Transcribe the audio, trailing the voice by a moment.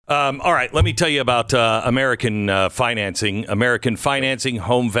All right, let me tell you about American financing. American financing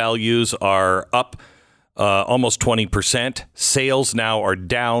home values are up almost 20%. Sales now are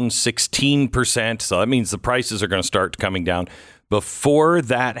down 16%. So that means the prices are going to start coming down. Before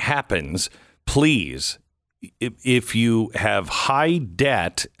that happens, please, if you have high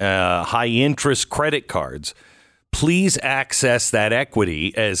debt, high interest credit cards, please access that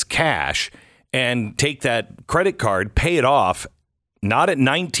equity as cash and take that credit card, pay it off, not at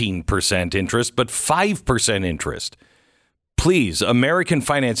 19% interest, but 5% interest. Please, American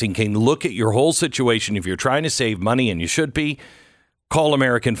Financing can look at your whole situation. If you're trying to save money, and you should be, call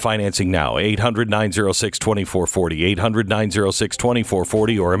American Financing now, 800-906-2440,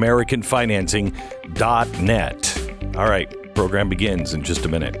 800-906-2440, or AmericanFinancing.net. All right, program begins in just a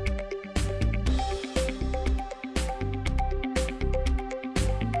minute.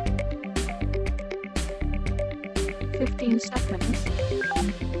 15 seconds.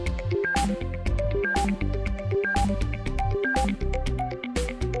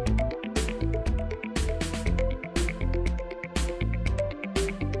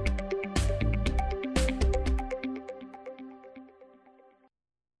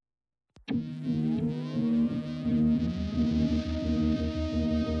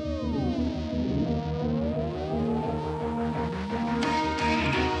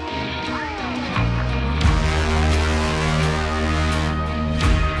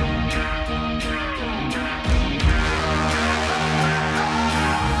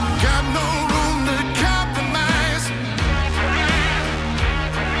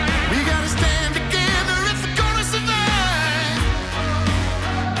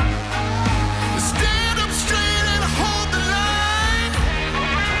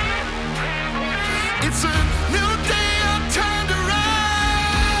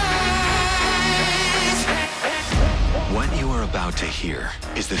 Here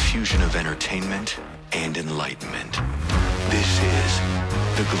is the fusion of entertainment and enlightenment. This is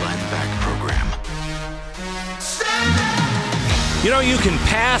the Glenn Beck Program. You know, you can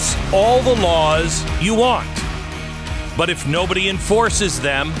pass all the laws you want, but if nobody enforces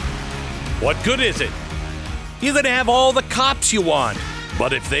them, what good is it? You can have all the cops you want,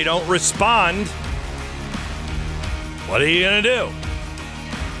 but if they don't respond, what are you going to do?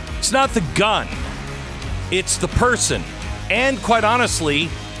 It's not the gun, it's the person. And quite honestly,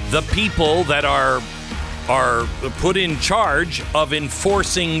 the people that are put in charge of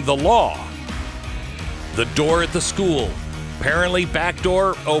enforcing the law. The door at the school, apparently back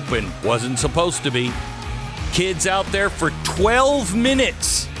door open, wasn't supposed to be. Kids out there for 12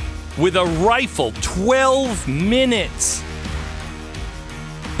 minutes with a rifle, 12 minutes.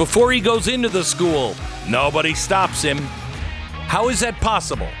 Before he goes into the school, nobody stops him. How is that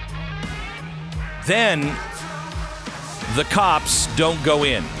possible? Then the cops don't go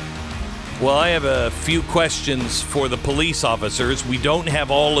in. Well, I have a few questions for the police officers. We don't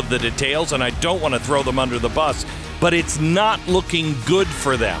have all of the details, and I don't want to throw them under the bus, but it's not looking good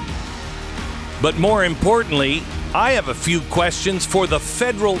for them. But more importantly, I have a few questions for the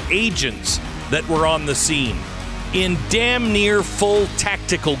federal agents that were on the scene in damn near full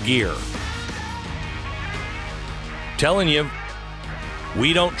tactical gear. Telling you,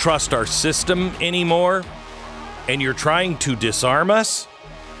 we don't trust our system anymore. And you're trying to disarm us?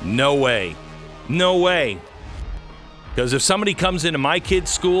 No way. No way. Because if somebody comes into my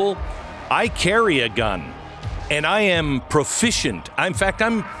kid's school, I carry a gun. And I am proficient. In fact,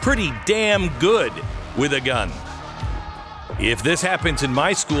 I'm pretty damn good with a gun. If this happens in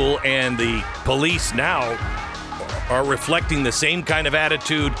my school and the police now are reflecting the same kind of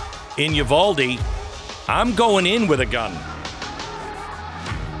attitude in Uvalde, I'm going in with a gun.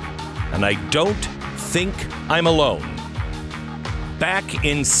 And I don't think I'm alone. Back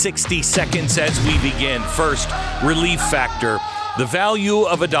in 60 seconds as we begin. First, relief factor. The value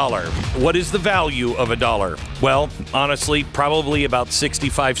of $1. What is the value of $1? Well, honestly, probably about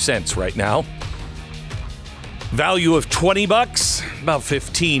 65 cents right now. Value of $20, about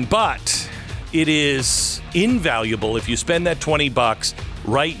 15, but it is invaluable if you spend that $20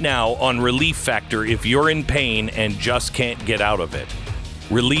 right now on relief factor if you're in pain and just can't get out of it.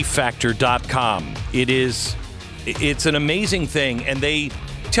 ReliefFactor.com. It's an amazing thing, and they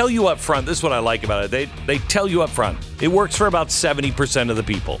tell you up front. This is what I like about it. They tell you up front. It works for about 70% of the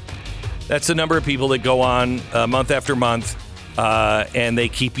people. That's the number of people that go on month after month, and they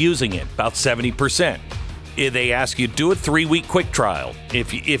keep using it. About 70%. They ask you do a 3-week quick trial.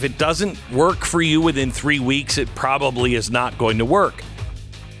 If it doesn't work for you within 3 weeks, it probably is not going to work.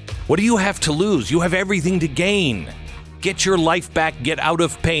 What do you have to lose? You have everything to gain. Get your life back. Get out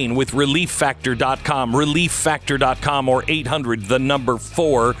of pain with relieffactor.com. Relieffactor.com or 800 the number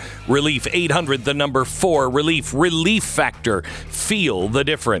 4 relief. 800 the number 4 relief. Relief Factor. Feel the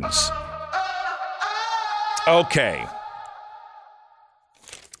difference. Okay.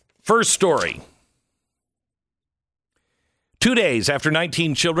 First story. 2 days after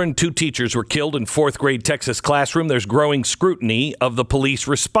 19 children, 2 teachers were killed in 4th grade Texas classroom, there's growing scrutiny of the police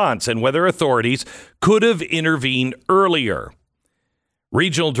response and whether authorities could have intervened earlier.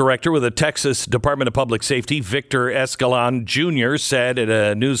 Regional Director with the Texas Department of Public Safety, Victor Escalon Jr., said at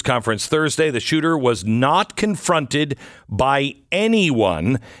a news conference Thursday the shooter was not confronted by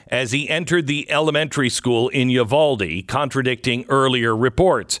anyone as he entered the elementary school in Uvalde, contradicting earlier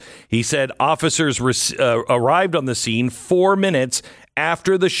reports. He said officers arrived on the scene 4 minutes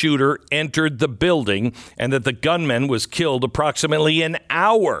after the shooter entered the building and that the gunman was killed approximately an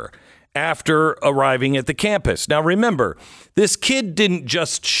hour after arriving at the campus. Now, remember, this kid didn't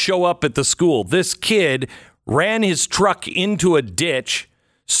just show up at the school. This kid ran his truck into a ditch,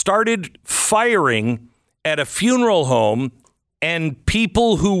 started firing at a funeral home and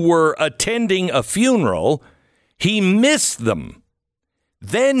people who were attending a funeral. He missed them.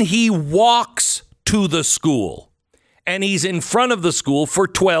 Then he walks to the school and he's in front of the school for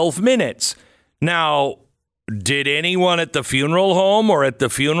 12 minutes. Now, did anyone at the funeral home or at the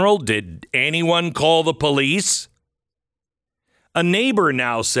funeral, did anyone call the police? A neighbor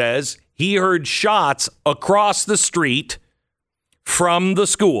now says he heard shots across the street from the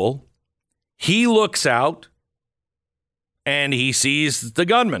school. He looks out and he sees the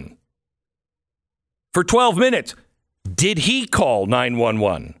gunman. For 12 minutes, did he call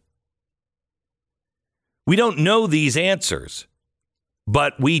 911? We don't know these answers,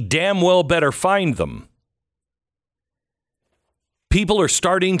 but we damn well better find them. People are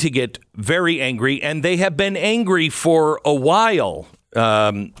starting to get very angry, and they have been angry for a while.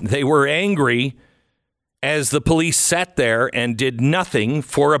 They were angry as the police sat there and did nothing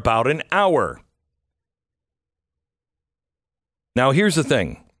for about an hour. Now, here's the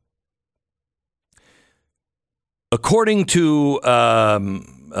thing. According to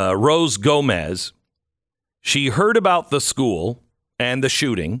Rose Gomez, she heard about the school and the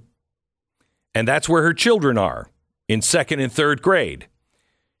shooting, and that's where her children are. In 2nd and 3rd grade.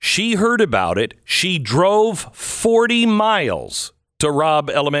 She heard about it. She drove 40 miles to Robb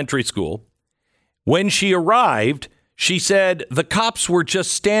Elementary School. When she arrived, she said the cops were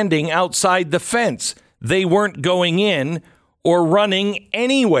just standing outside the fence. They weren't going in or running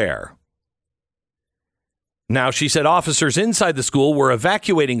anywhere. Now, she said officers inside the school were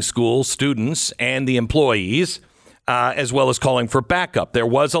evacuating school students and the employees, as well as calling for backup. There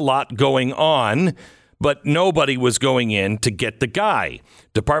was a lot going on, but nobody was going in to get the guy.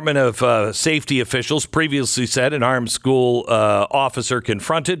 Department of Safety officials previously said an armed school officer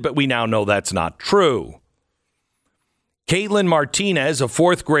confronted, but we now know that's not true. Caitlin Martinez, a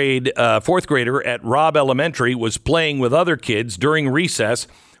fourth grader at Robb Elementary, was playing with other kids during recess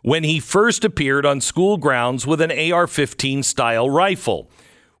when he first appeared on school grounds with an AR-15 style rifle.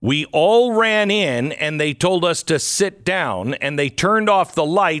 We all ran in and they told us to sit down and they turned off the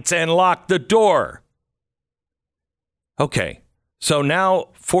lights and locked the door. Okay, so now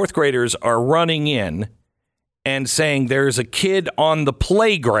 4th graders are running in and saying there's a kid on the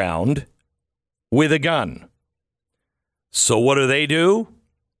playground with a gun. So what do?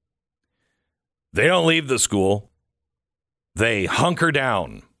 They don't leave the school. They hunker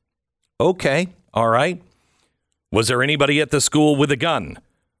down. Okay, all right. Was there anybody at the school with a gun?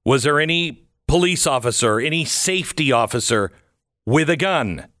 Was there any police officer, any safety officer with a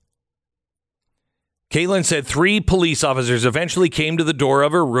gun? Caitlin said 3 police officers eventually came to the door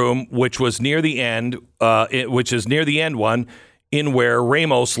of her room, which is near the end one, in where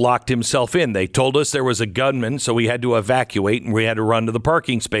Ramos locked himself in. They told us there was a gunman, so we had to evacuate and we had to run to the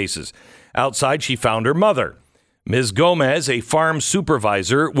parking spaces. Outside, she found her mother. Ms. Gomez, a farm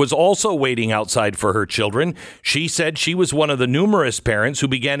supervisor, was also waiting outside for her children. She said she was one of the numerous parents who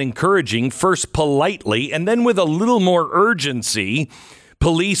began encouraging, first politely and then with a little more urgency,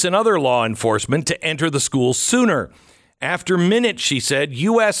 police and other law enforcement to enter the school sooner. After minutes, she said,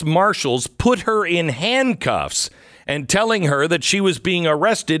 U.S. Marshals put her in handcuffs and telling her that she was being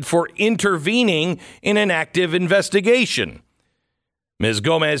arrested for intervening in an active investigation. Ms.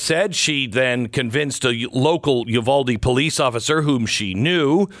 Gomez said she then convinced a local Uvalde police officer whom she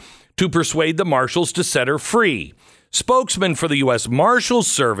knew to persuade the marshals to set her free. Spokesman for the U.S. Marshals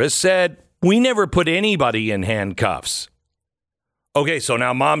Service said, "We never put anybody in handcuffs." Okay, so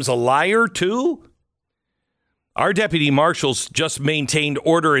now mom's a liar too? Our deputy marshals just maintained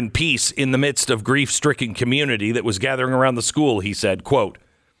order and peace in the midst of grief-stricken community that was gathering around the school, he said, quote,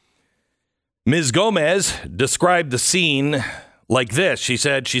 Ms. Gomez described the scene like this. She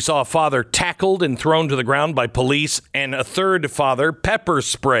said she saw a father tackled and thrown to the ground by police and a third father pepper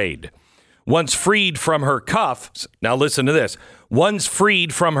sprayed. Once freed from her cuffs, now listen to this, once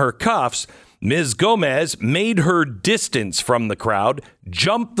freed from her cuffs, Ms. Gomez made her distance from the crowd,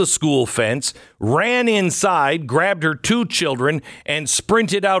 jumped the school fence, ran inside, grabbed her 2 children, and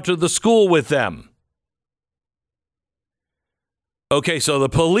sprinted out to the school with them. Okay, so the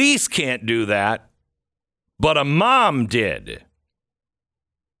police can't do that, but a mom did.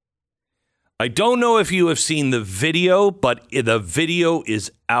 I don't know if you have seen the video, but the video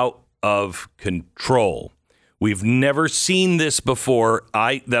is out of control. We've never seen this before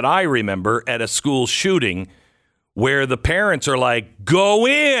that I remember at a school shooting where the parents are like, go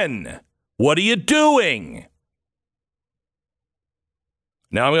in. What are you doing?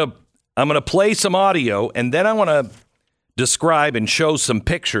 Now I'm going to play some audio, and then I want to describe and show some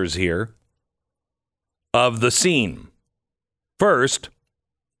pictures here of the scene. First,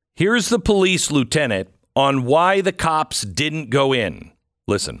 here's the police lieutenant on why the cops didn't go in.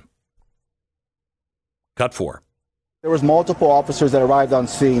 Listen. Cut 4. There was multiple officers that arrived on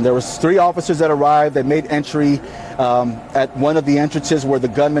scene. There was 3 officers that arrived that made entry at one of the entrances where the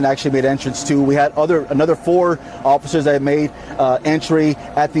gunman actually made entrance to. We had another 4 officers that made entry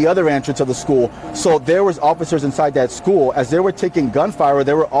at the other entrance of the school. So there was officers inside that school. As they were taking gunfire,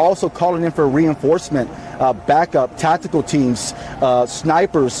 they were also calling in for reinforcement, backup, tactical teams,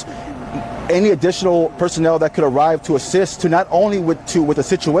 snipers, any additional personnel that could arrive to assist to not only with the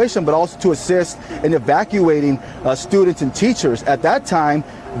situation, but also to assist in evacuating students and teachers. At that time,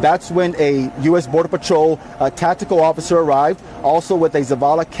 that's when a U.S. Border Patrol tactical officer arrived, also with a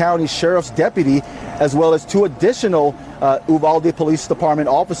Uvalde County Sheriff's deputy, as well as 2 additional Uvalde Police Department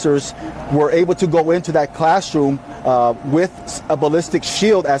officers were able to go into that classroom with a ballistic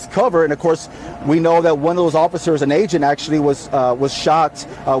shield as cover. And of course, we know that one of those officers, an agent, actually was shot,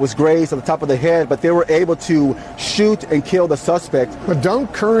 was grazed at the top of the head, but they were able to shoot and kill the suspect. But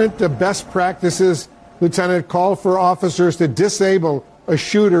don't current best practices, Lieutenant, call for officers to disable a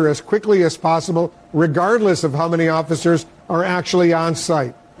shooter as quickly as possible, regardless of how many officers are actually on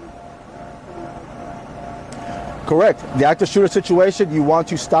site? Correct. The active shooter situation, you want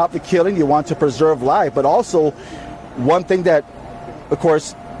to stop the killing, you want to preserve life, but also one thing that, of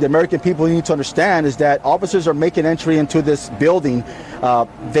course, the American people need to understand is that officers are making entry into this building.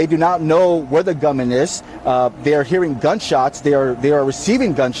 They do not know where the gunman is. They are hearing gunshots. They are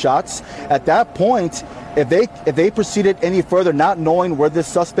receiving gunshots. At that point, if they proceeded any further, not knowing where this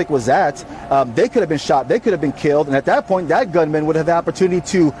suspect was at, they could have been shot. They could have been killed. And at that point, that gunman would have the opportunity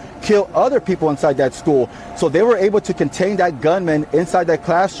to kill other people inside that school. So they were able to contain that gunman inside that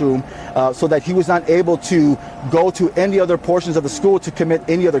classroom so that he was not able to go to any other portions of the school to commit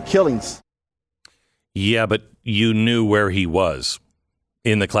any other killings. Yeah, but you knew where he was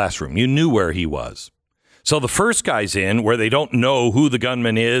in the classroom. You knew where he was. So the first guy's in where they don't know who the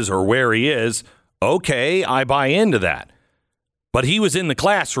gunman is or where he is. Okay, I buy into that. But he was in the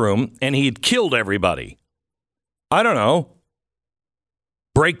classroom and he had killed everybody. I don't know.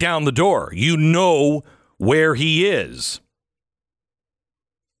 Break down the door. You know where he is.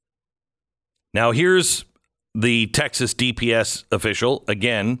 Now here's the Texas DPS official,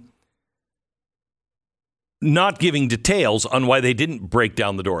 again, not giving details on why they didn't break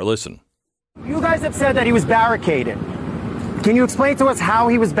down the door. Listen. You guys have said that he was barricaded. Can you explain to us how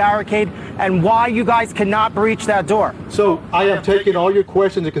he was barricaded and why you guys cannot breach that door? So I am taking all your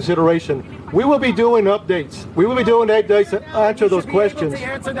questions into consideration. We will be doing updates. We will be doing updates to answer those questions. You should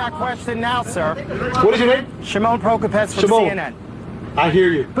be able to answer that question now, sir. What is your name? Shimon Prokopets from CNN. I hear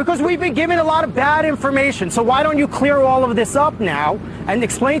you. Because we've been given a lot of bad information. So why don't you clear all of this up now and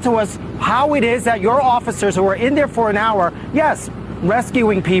explain to us how it is that your officers who were in there for an hour, yes,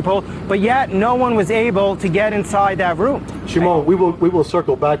 rescuing people, but yet no one was able to get inside that room. Shimon, we will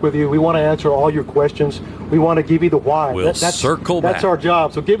circle back with you. We want to answer all your questions. We want to give you the why. We'll circle back. That's our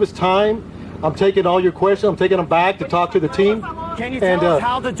job. So give us time. I'm taking all your questions. I'm taking them back to talk to the team. Can you tell us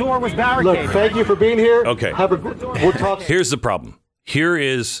how the door was barricaded? Look, thank you for being here. Okay. We'll talk. Here's the problem. Here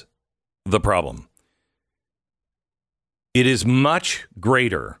is the problem. It is much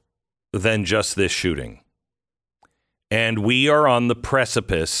greater than just this shooting. And we are on the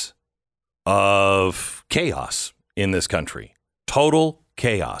precipice of chaos in this country. Total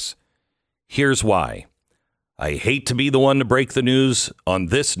chaos. Here's why. I hate to be the one to break the news on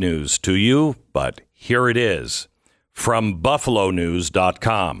this news to you, but here it is from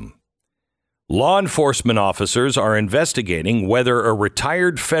BuffaloNews.com. Law enforcement officers are investigating whether a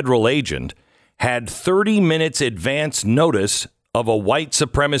retired federal agent had 30 minutes advance notice of a white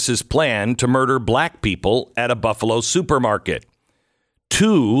supremacist plan to murder black people at a Buffalo supermarket.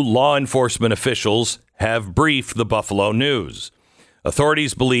 2 law enforcement officials have briefed the Buffalo News.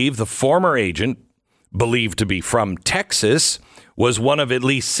 Authorities believe the former agent, believed to be from Texas, was one of at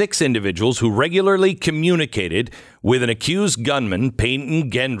least 6 individuals who regularly communicated with an accused gunman, Peyton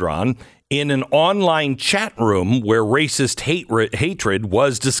Gendron, in an online chat room where racist hatred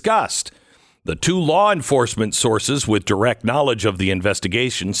was discussed. The 2 law enforcement sources with direct knowledge of the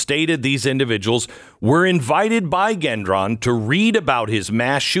investigation stated these individuals were invited by Gendron to read about his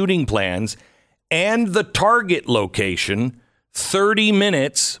mass shooting plans and the target location 30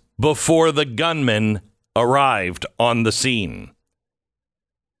 minutes before the gunman arrived on the scene.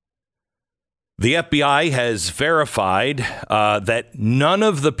 The FBI has verified that none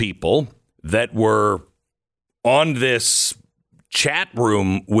of the people that were on this chat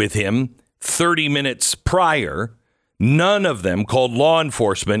room with him 30 minutes prior, none of them called law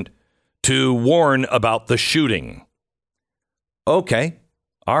enforcement to warn about the shooting. Okay,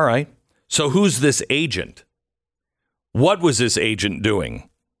 all right. So who's this agent? What was this agent doing?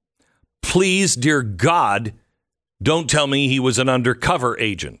 Please, dear God, don't tell me he was an undercover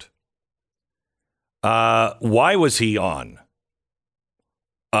agent. Why was he on?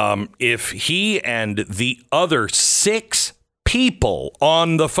 If he and the other 6 people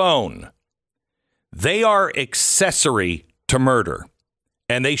on the phone, they are accessory to murder,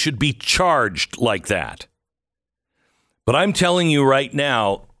 and they should be charged like that. But I'm telling you right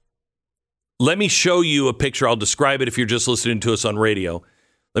now, let me show you a picture. I'll describe it if you're just listening to us on radio.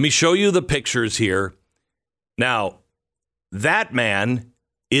 Let me show you the pictures here. Now, that man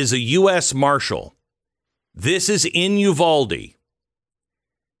is a U.S. Marshal. This is in Uvalde.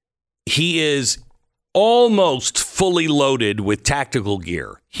 He is almost fully loaded with tactical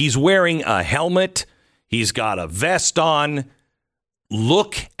gear. He's wearing a helmet. He's got a vest on.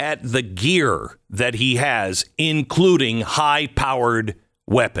 Look at the gear that he has, including high-powered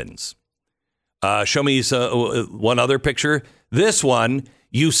weapons. Show me one other picture. This one,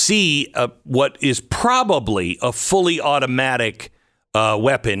 you see what is probably a fully automatic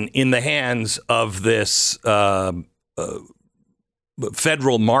weapon in the hands of this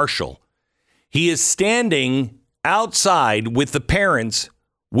federal marshal. He is standing outside with the parents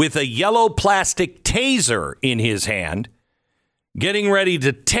with a yellow plastic taser in his hand, getting ready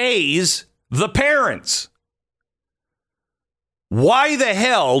to tase the parents. Why the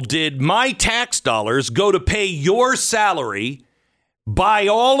hell did my tax dollars go to pay your salary, buy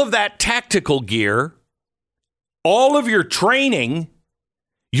all of that tactical gear, all of your training,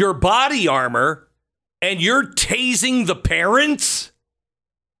 your body armor, and you're tasing the parents?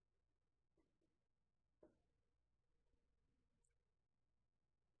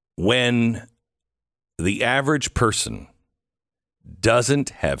 When the average person doesn't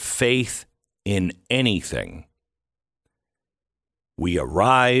have faith in anything, we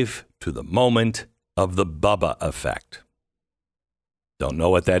arrive to the moment of the Bubba effect. Don't know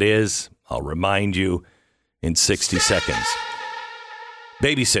what that is? I'll remind you in 60 seconds.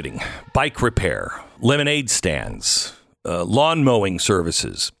 Babysitting, bike repair, lemonade stands, lawn mowing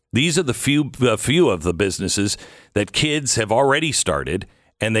services. These are the few of the businesses that kids have already started,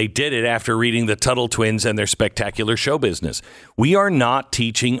 and they did it after reading the Tuttle Twins and their spectacular show business. We are not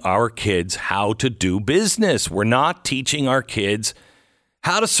teaching our kids how to do business. We're not teaching our kids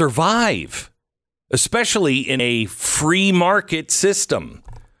how to survive, especially in a free market system.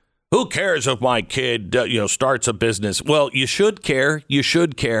 Who cares if my kid, starts a business? Well, you should care. You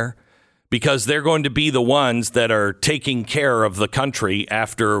should care, because they're going to be the ones that are taking care of the country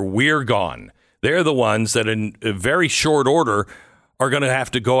after we're gone. They're the ones that in a very short order are going to have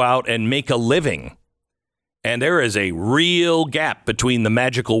to go out and make a living. And there is a real gap between the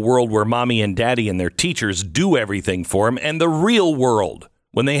magical world where mommy and daddy and their teachers do everything for them and the real world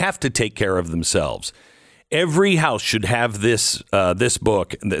when they have to take care of themselves. Every house should have this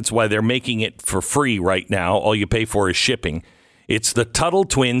book. That's why they're making it for free right now. All you pay for is shipping. It's the Tuttle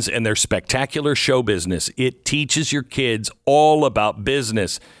Twins and their spectacular show business. It teaches your kids all about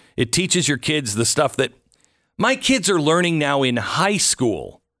business. It teaches your kids the stuff that my kids are learning now in high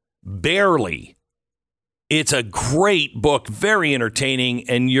school. Barely. It's a great book, very entertaining,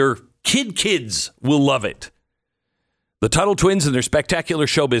 and your kids will love it. The Tuttle Twins and their spectacular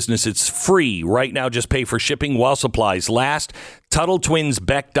show business. It's free right now. Just pay for shipping while supplies last.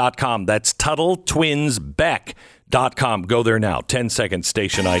 TuttleTwinsBeck.com. That's TuttleTwinsBeck.com. Go there now. 10-second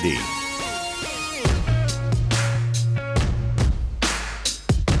station ID.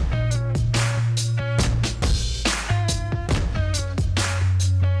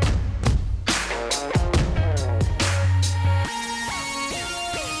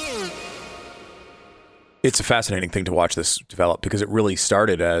 a fascinating thing to watch this develop because it really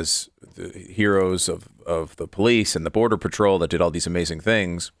started as the heroes of the police and the Border Patrol that did all these amazing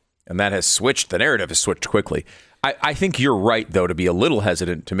things. And that has switched. The narrative has switched quickly. I think you're right, though, to be a little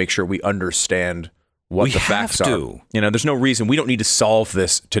hesitant to make sure we understand what the facts are. There's no reason. We don't need to solve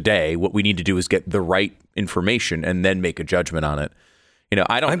this today. What we need to do is get the right information and then make a judgment on it.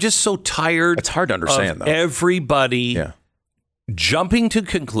 I'm just so tired. It's hard to understand, though. Everybody jumping to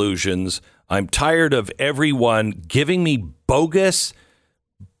conclusions. I'm tired of everyone giving me bogus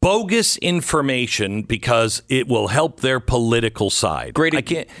information because it will help their political side. Great. I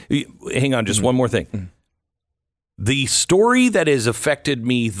can't hang on. Just one more thing. The story that has affected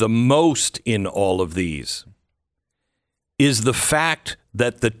me the most in all of these is the fact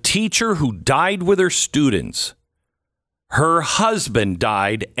that the teacher who died with her students, her husband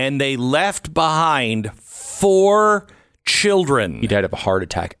died, and they left behind 4 children. He died of a heart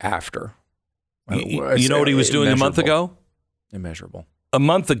attack after. You know what he was doing a month ago? Immeasurable. A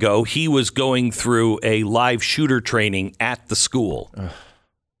month ago, he was going through a live shooter training at the school. Ugh.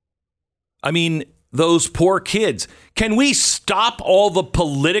 I mean, those poor kids. Can we stop all the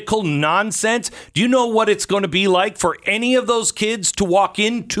political nonsense? Do you know what it's going to be like for any of those kids to walk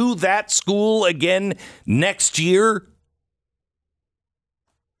into that school again next year?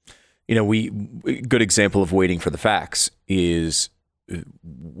 Good example of waiting for the facts is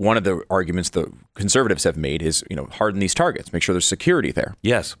one of the arguments the conservatives have made is, harden these targets, make sure there's security there.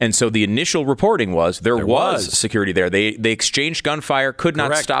 Yes. And so the initial reporting was there was security there. They exchanged gunfire, could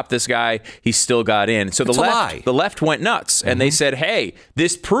not stop this guy. He still got in. So the left went nuts and they said, hey,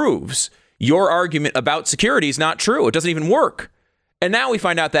 this proves your argument about security is not true. It doesn't even work. And now we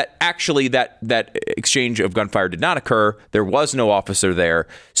find out that actually that exchange of gunfire did not occur. There was no officer there.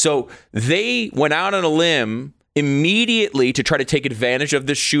 So they went out on a limb immediately to try to take advantage of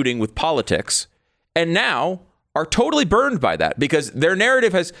this shooting with politics, and now are totally burned by that because their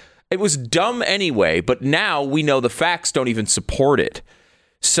narrative it was dumb anyway, but now we know the facts don't even support it.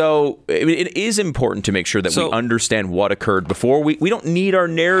 So it is important to make sure that we understand what occurred before. We don't need our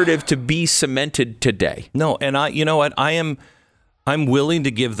narrative to be cemented today. No, and you know what? I'm willing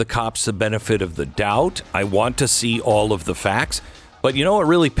to give the cops the benefit of the doubt. I want to see all of the facts, but you know what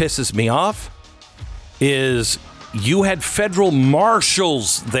really pisses me off? Is you had federal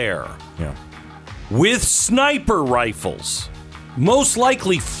marshals there with sniper rifles, most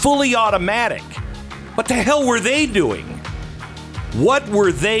likely fully automatic. What the hell were they doing? What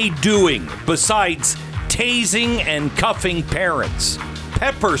were they doing besides tasing and cuffing parents,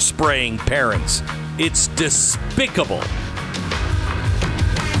 pepper spraying parents? It's despicable.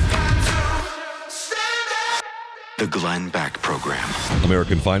 The Glenn Beck Program.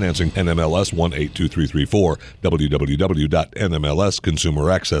 American Financing, NMLS 182334,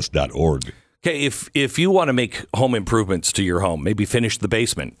 www.nmlsconsumeraccess.org. Okay, if you want to make home improvements to your home, maybe finish the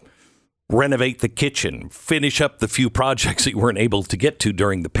basement, renovate the kitchen, finish up the few projects that you weren't able to get to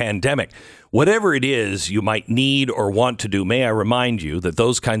during the pandemic, whatever it is you might need or want to do, may I remind you that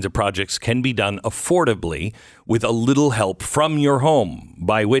those kinds of projects can be done affordably with a little help from your home,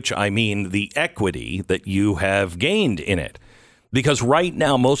 by which I mean the equity that you have gained in it. Because right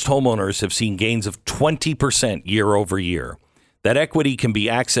now, most homeowners have seen gains of 20% year over year. That equity can be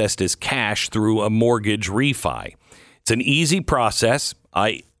accessed as cash through a mortgage refi. It's an easy process.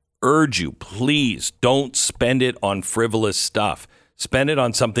 I urge you, please don't spend it on frivolous stuff. Spend it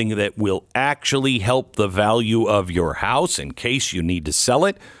on something that will actually help the value of your house in case you need to sell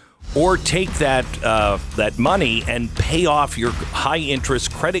it, or take that money and pay off your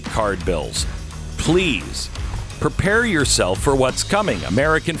high-interest credit card bills. Please prepare yourself for what's coming.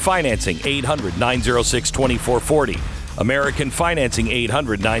 American Financing, 800-906-2440. American Financing,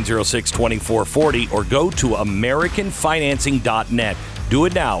 800-906-2440, or go to AmericanFinancing.net. Do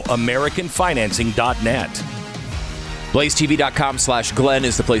it now, AmericanFinancing.net. BlazeTV.com/Glenn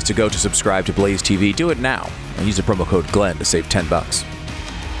is the place to go to subscribe to Blaze TV. Do it now and use the promo code Glenn to save $10.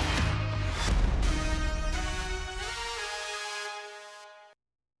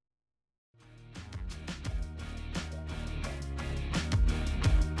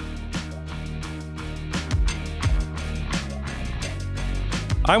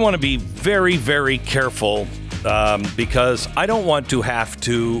 I want to be very, very careful because I don't want to have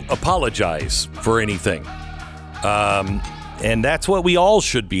to apologize for anything. And that's what we all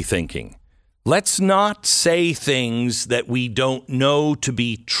should be thinking. Let's not say things that we don't know to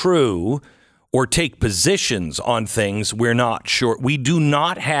be true or take positions on things we're not sure. We do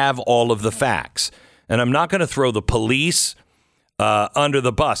not have all of the facts. And I'm not going to throw the police under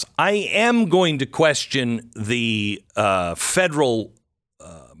the bus. I am going to question the federal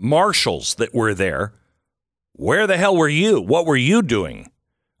marshals that were there Where the hell were you? What were you doing?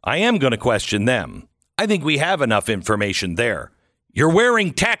 I am going to question them. I think we have enough information there. You're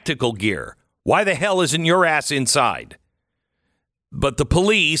wearing tactical gear. Why the hell isn't your ass inside? But the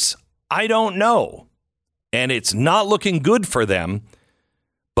police, I don't know. And it's not looking good for them.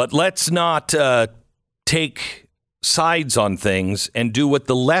 But let's not take sides on things and do what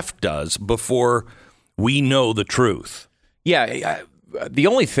the left does before we know the truth. Yeah, the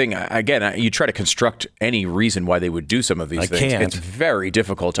only thing, again, you try to construct any reason why they would do some of these things. Can't. It's very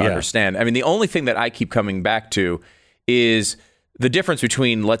difficult to understand. I mean, the only thing that I keep coming back to is the difference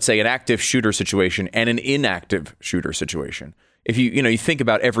between, let's say, an active shooter situation and an inactive shooter situation. If you think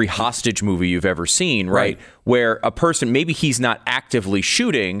about every hostage movie you've ever seen, right? Where a person, maybe he's not actively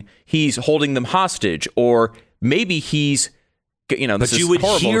shooting, he's holding them hostage, or maybe he's, but you would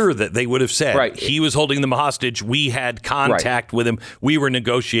hear that they would have said, right, he was holding them hostage. We had contact with him. We were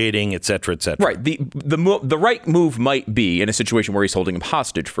negotiating, et cetera, et cetera. Right. The right move might be in a situation where he's holding him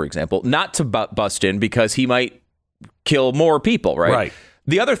hostage, for example, not to bust in because he might kill more people, right? Right.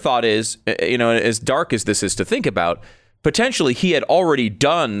 The other thought is, as dark as this is to think about, potentially he had already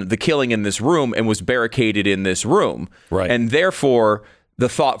done the killing in this room and was barricaded in this room. Right. And therefore, the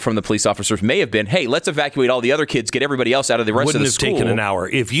thought from the police officers may have been, hey, let's evacuate all the other kids, get everybody else out of the rest of the school. Wouldn't have taken an hour.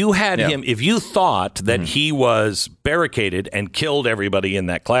 If you had him, if you thought that he was barricaded and killed everybody in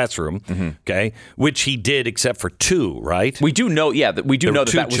that classroom, okay, which he did except for 2, right? We do know,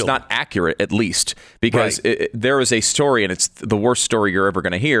 that was not accurate, at least, because there is a story, and it's the worst story you're ever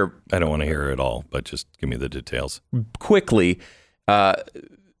going to hear. I don't want to hear it all, but just give me the details. Quickly,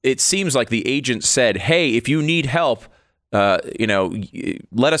 it seems like the agent said, hey, if you need help,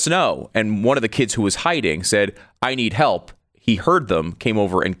 let us know. And one of the kids who was hiding said, I need help. He heard them, came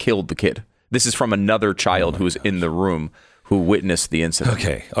over and killed the kid. This is from another child who was in the room who witnessed the incident.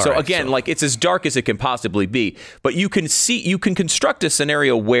 Okay. It's as dark as it can possibly be, but you can construct a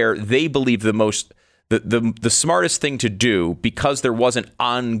scenario where they believe the smartest thing to do, because there wasn't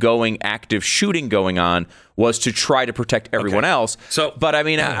ongoing active shooting going on, was to try to protect everyone else. So, but I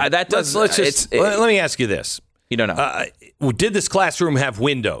mean, that does. Let me ask you this. You don't know. Did this classroom have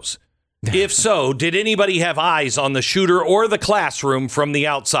windows? If so, did anybody have eyes on the shooter or the classroom from the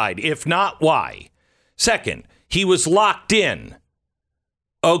outside? If not, why? Second, he was locked in.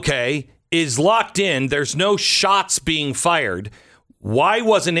 Okay, is locked in. There's no shots being fired. Why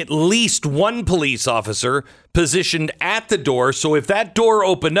wasn't at least one police officer positioned at the door, so if that door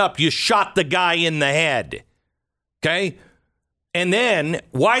opened up, you shot the guy in the head? Okay? And then,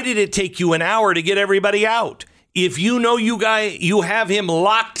 why did it take you an hour to get everybody out? If you know you have him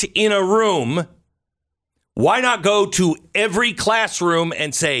locked in a room, why not go to every classroom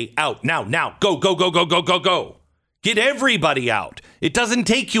and say, out, now, go, go, go, go, go, go, go. Get everybody out. It doesn't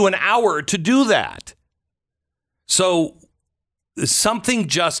take you an hour to do that. So something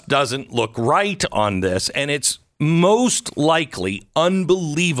just doesn't look right on this, and it's most likely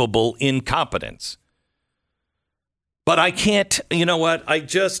unbelievable incompetence. But I can't,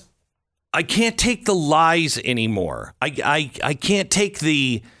 I can't take the lies anymore. I can't take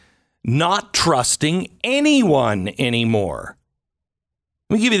the not trusting anyone anymore.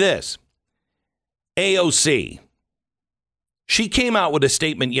 Let me give you this. AOC. She came out with a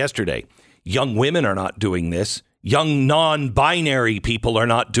statement yesterday. Young women are not doing this. Young non-binary people are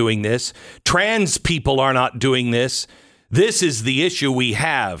not doing this. Trans people are not doing this. This is the issue we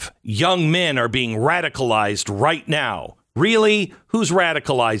have. Young men are being radicalized right now. Really? Who's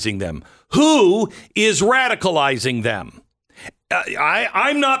radicalizing them? Who is radicalizing them?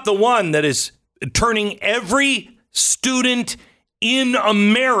 I'm not the one that is turning every student in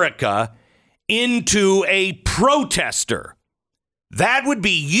America into a protester. That would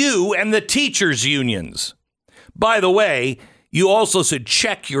be you and the teachers' unions. By the way, you also should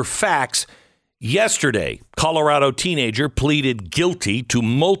check your facts. Yesterday, Colorado teenager pleaded guilty to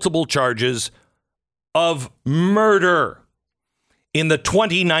multiple charges of murder in the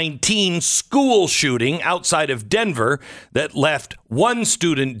 2019 school shooting outside of Denver that left 1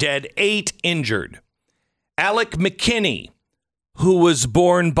 student dead, 8 injured. Alec McKinney, who was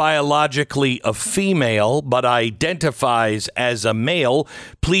born biologically a female but identifies as a male,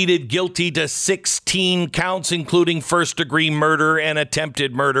 pleaded guilty to 16 counts, including first-degree murder and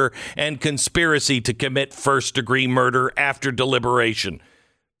attempted murder and conspiracy to commit first-degree murder after deliberation.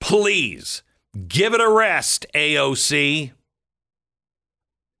 Please, give it a rest, AOC.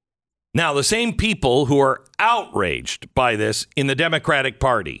 Now, the same people who are outraged by this in the Democratic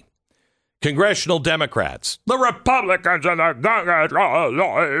Party, congressional Democrats, the Republicans and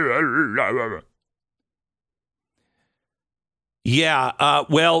the... Yeah,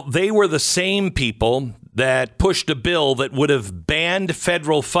 well, they were the same people that pushed a bill that would have banned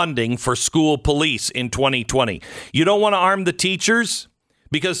federal funding for school police in 2020. You don't want to arm the teachers?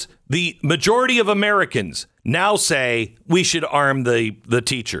 Because the majority of Americans now say we should arm the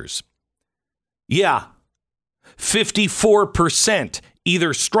teachers. Yeah. 54%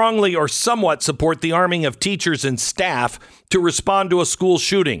 either strongly or somewhat support the arming of teachers and staff to respond to a school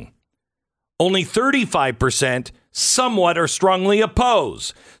shooting. Only 35% somewhat or strongly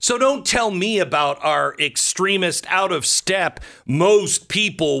oppose. So don't tell me about our extremist, out of step, most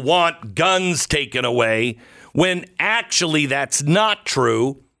people want guns taken away, when actually that's not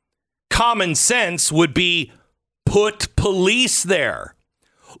true. Common sense would be put police there.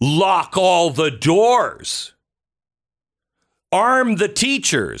 Lock all the doors. Arm the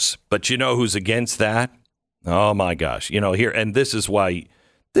teachers. But you know who's against that? Oh my gosh. Here, and this is why,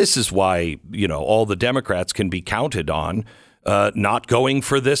 all the Democrats can be counted on not going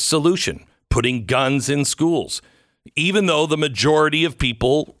for this solution, putting guns in schools, even though the majority of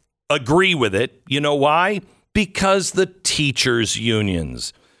people agree with it. You know why? Because the teachers'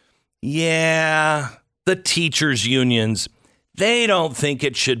 unions. Yeah, the teachers' unions, they don't think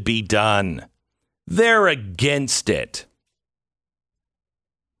it should be done. They're against it.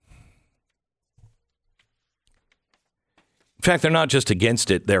 In fact, they're not just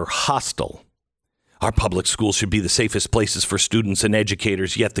against it, they're hostile. Our public schools should be the safest places for students and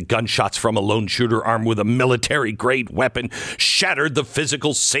educators, yet the gunshots from a lone shooter armed with a military-grade weapon shattered the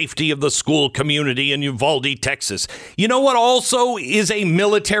physical safety of the school community in Uvalde, Texas. You know what also is a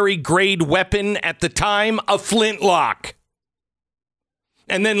military-grade weapon at the time? A flintlock.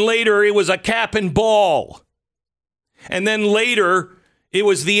 And then later it was a cap and ball. And then later it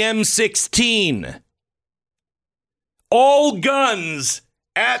was the M16. All guns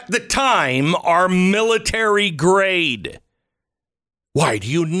at the time are military grade. Why do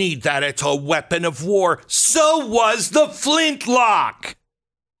you need that? It's a weapon of war. So was the flintlock.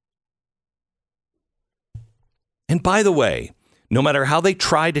 And by the way, no matter how they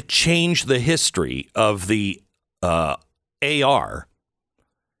try to change the history of the AR,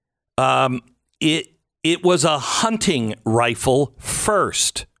 it was a hunting rifle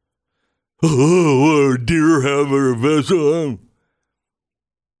first. Oh, deer have a vessel.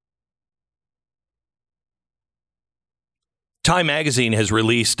 Time magazine has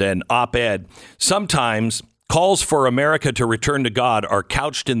released an op-ed. Sometimes calls for America to return to God are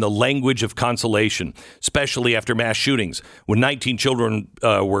couched in the language of consolation, especially after mass shootings. When 19 children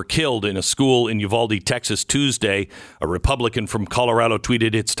were killed in a school in Uvalde, Texas, Tuesday, a Republican from Colorado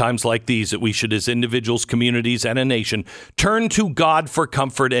tweeted, "It's times like these that we should, as individuals, communities, and a nation, turn to God for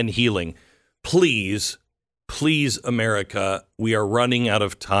comfort and healing." Please, please, America, we are running out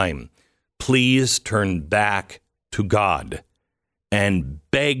of time. Please turn back to God and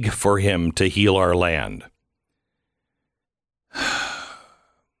beg for him to heal our land.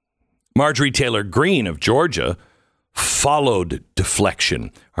 Marjorie Taylor Greene of Georgia followed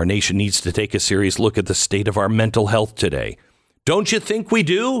deflection. Our nation needs to take a serious look at the state of our mental health today. Don't you think we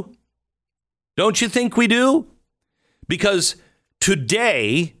do? Don't you think we do? Because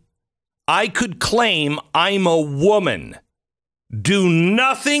today, I could claim I'm a woman, do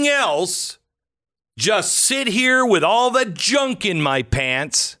nothing else, just sit here with all the junk in my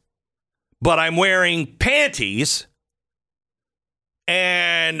pants, but I'm wearing panties,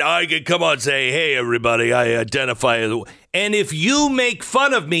 and I could come on and say, "Hey, everybody, I identify as a..." And if you make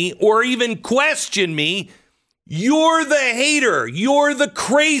fun of me or even question me, you're the hater. You're the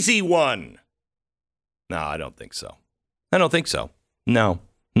crazy one. No, I don't think so. I don't think so. No.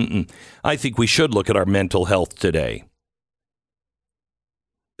 I think we should look at our mental health today.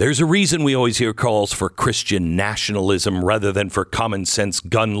 There's a reason we always hear calls for Christian nationalism rather than for common sense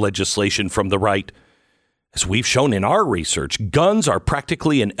gun legislation from the right. As we've shown in our research, guns are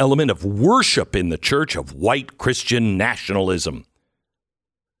practically an element of worship in the church of white Christian nationalism.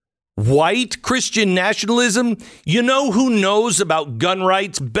 White Christian nationalism? You know who knows about gun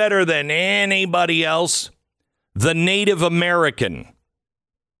rights better than anybody else? The Native American.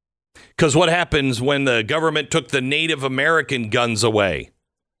 Because what happens when the government took the Native American guns away?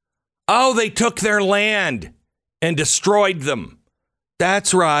 Oh, they took their land and destroyed them.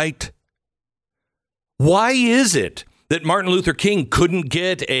 That's right. Why is it that Martin Luther King couldn't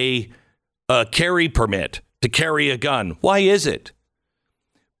get a carry permit to carry a gun? Why is it?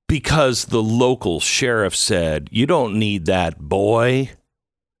 Because the local sheriff said, "You don't need that, boy.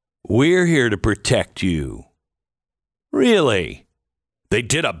 We're here to protect you." Really? They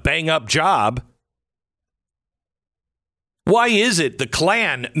did a bang-up job. Why is it the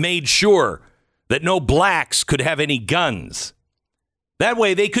Klan made sure that no blacks could have any guns? That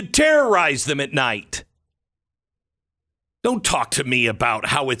way they could terrorize them at night. Don't talk to me about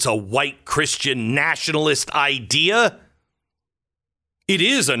how it's a white Christian nationalist idea. It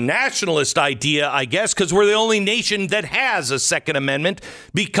is a nationalist idea, I guess, because we're the only nation that has a Second Amendment,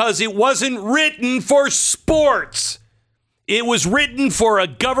 because it wasn't written for sports. It was written for a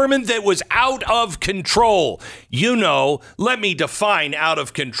government that was out of control. You know, let me define out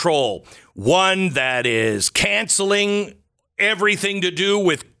of control. One that is canceling everything to do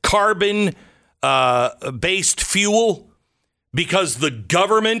with carbon-based fuel because the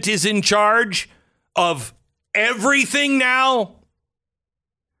government is in charge of everything now.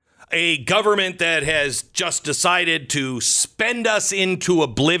 A government that has just decided to spend us into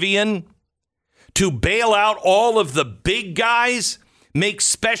oblivion, to bail out all of the big guys, make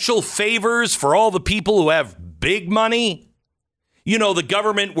special favors for all the people who have big money. You know, the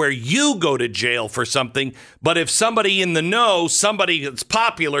government where you go to jail for something, but if somebody in the know, somebody that's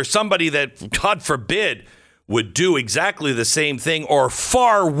popular, somebody that, God forbid, would do exactly the same thing or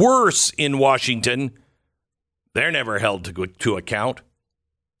far worse in Washington, they're never held to account.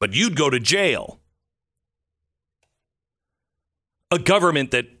 But you'd go to jail. A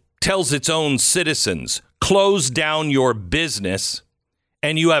government that tells its own citizens, close down your business,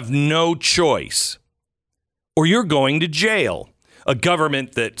 and you have no choice, or you're going to jail. A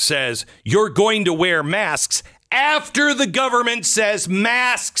government that says you're going to wear masks after the government says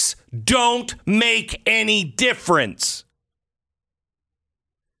masks don't make any difference.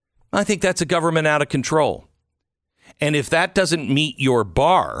 I think that's a government out of control. And if that doesn't meet your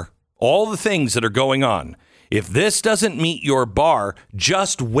bar, all the things that are going on, if this doesn't meet your bar,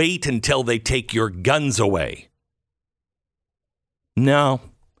 just wait until they take your guns away. No,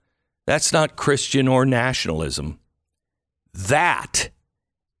 that's not Christian or nationalism. That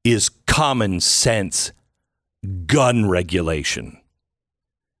is common sense gun regulation.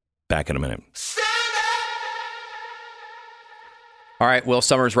 Back in a minute. All right, well,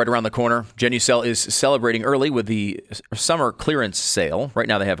 summer's right around the corner. Genucel is celebrating early with the summer clearance sale. Right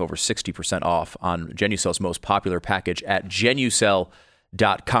now they have over 60% off on Genucel's most popular package at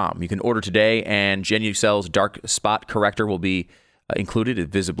Genucel.com. You can order today, and Genucel's dark spot corrector will be included. It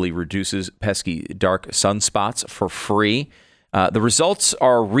visibly reduces pesky dark sunspots for free. The results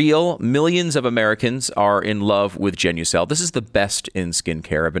are real. Millions of Americans are in love with Genucel. This is the best in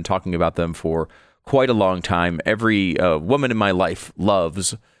skincare. I've been talking about them for quite a long time. Every woman in my life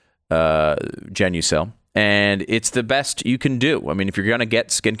loves Genucel, and it's the best you can do. I mean, if you're going to get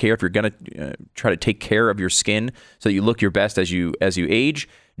skincare, if you're going to try to take care of your skin so that you look your best as you age,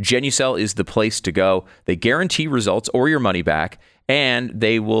 Genucel is the place to go. They guarantee results or your money back, and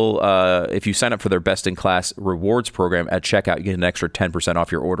they will, if you sign up for their best-in-class rewards program at checkout, you get an extra 10%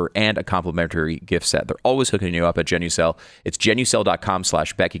 off your order and a complimentary gift set. They're always hooking you up at Genucel. It's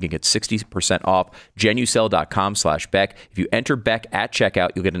Genucel.com/Beck. You can get 60% off. Genucel.com/Beck. If you enter Beck at checkout,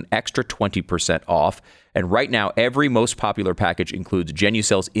 you'll get an extra 20% off. And right now, every most popular package includes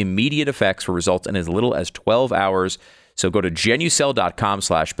Genucel's immediate effects for results in as little as 12 hours. So go to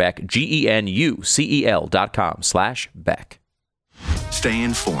Genucel.com/Beck, Genucel.com/Beck. Stay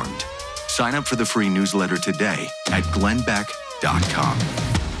informed. Sign up for the free newsletter today at glennbeck.com.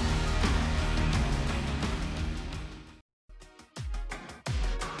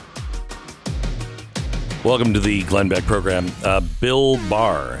 Welcome to the Glenn Beck program. Bill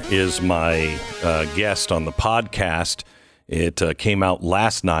Barr is my guest on the podcast. It came out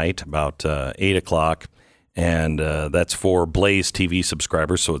last night about 8 o'clock, and that's for Blaze TV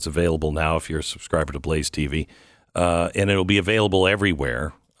subscribers, so it's available now if you're a subscriber to Blaze TV. And it'll be available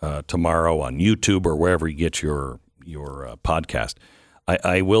everywhere tomorrow on YouTube or wherever you get your podcast.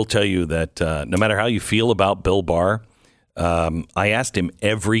 I will tell you that no matter how you feel about Bill Barr, I asked him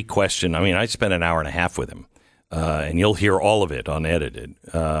every question. I mean, I spent an hour and a half with him, and you'll hear all of it unedited.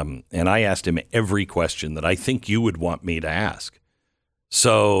 And I asked him every question that I think you would want me to ask.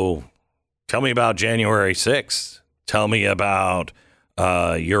 So tell me about January 6th. Tell me about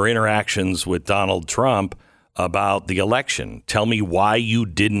your interactions with Donald Trump about the election. Tell me why you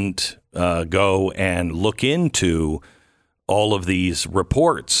didn't go and look into all of these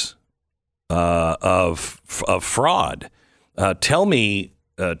reports of fraud. Tell me,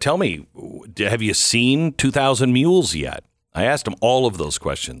 have you seen 2,000 Mules yet? I asked him all of those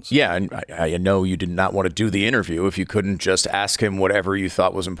questions. Yeah, and I know you did not want to do the interview if you couldn't just ask him whatever you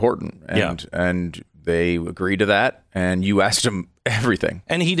thought was important. And they agreed to that, and you asked him everything.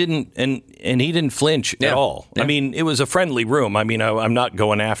 And he didn't and he didn't flinch at all. Yeah. I mean, it was a friendly room. I mean, I'm not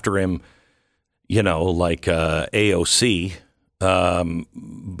going after him, like AOC.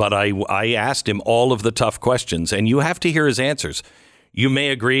 But I asked him all of the tough questions, and you have to hear his answers. You may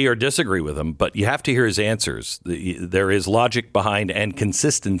agree or disagree with him, but you have to hear his answers. There is logic behind and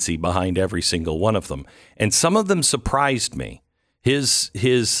consistency behind every single one of them. And some of them surprised me. His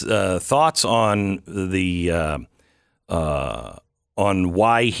thoughts on on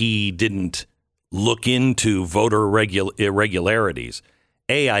why he didn't look into voter irregularities.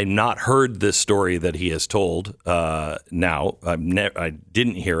 I've not heard this story that he has told now. I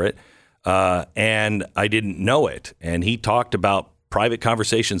didn't hear it, and I didn't know it. And he talked about private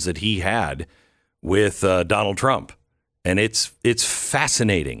conversations that he had with Donald Trump. And it's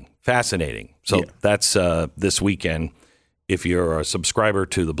fascinating. So that's this weekend. If you're a subscriber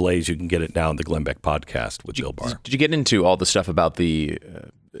to The Blaze, you can get it now on the Glenn Beck podcast with Bill Barr. Did you get into all the stuff about the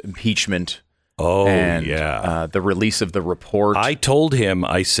impeachment? The release of the report? I told him,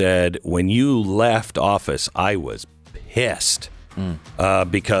 I said, when you left office, I was pissed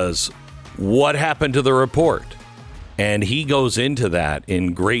because what happened to the report? And he goes into that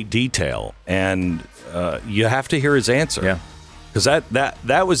in great detail, and you have to hear his answer. Yeah, because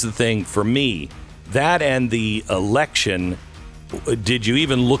that was the thing for me. That and the election. Did you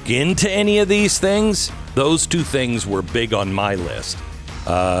even look into any of these things? Those two things were big on my list,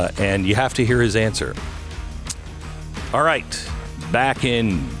 and you have to hear his answer. All right, back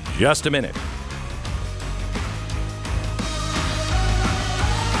in just a minute.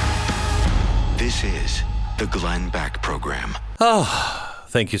 This is the Glenn Beck Program. Oh,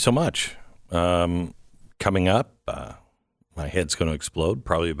 thank you so much. Coming up, my head's going to explode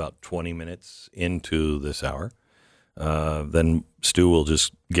probably about 20 minutes into this hour. Then Stu will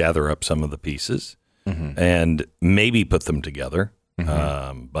just gather up some of the pieces and maybe put them together.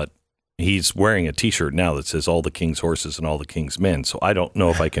 But he's wearing a T-shirt now that says all the king's horses and all the king's men. So I don't know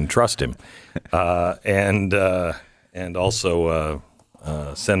if I can trust him. And also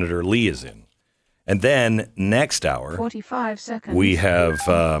Senator Lee is in. And then next hour, 45 seconds. we have,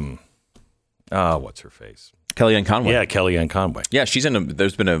 what's her face? Kellyanne Conway. Yeah, Kellyanne Conway. Yeah,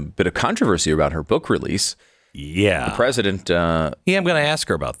 there's been a bit of controversy about her book release. Yeah. The president... I'm going to ask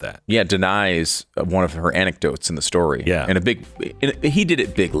her about that. Yeah, denies one of her anecdotes in the story. Yeah. And he did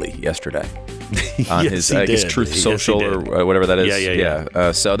it bigly yesterday. On Yes, his, he I guess, did. Truth Yes, he Social did. or whatever that is.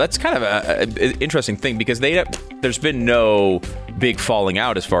 Yeah. So that's kind of an interesting thing because there's been no big falling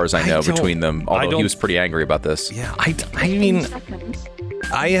out as far as I know between them, although he was pretty angry about this. Yeah, I mean,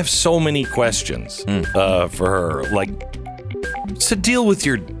 I have so many questions for her. Like, to deal with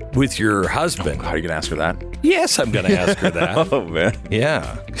your husband. How are you going to ask her that? Yes, I'm going to ask her that. Oh, man.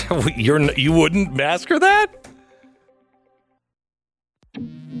 Yeah. You wouldn't ask her that?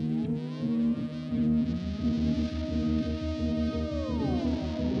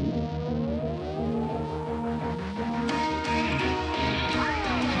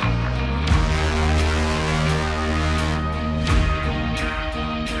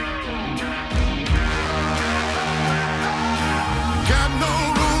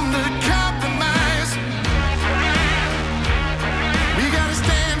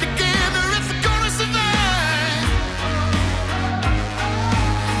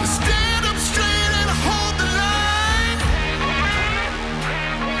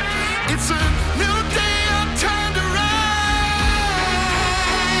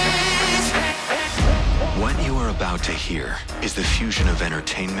 To hear is the fusion of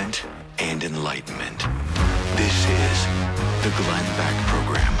entertainment and enlightenment. This is the Glenn Beck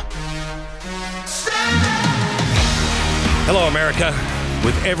Program. Hello, America.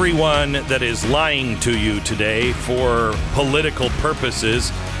 With everyone that is lying to you today for political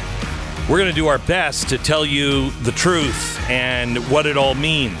purposes, we're going to do our best to tell you the truth and what it all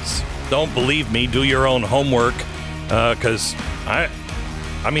means. Don't believe me. Do your own homework, because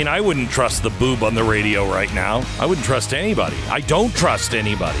I wouldn't trust the boob on the radio right now. I wouldn't trust anybody. I don't trust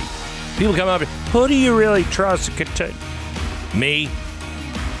anybody. People come up, who do you really trust? Me.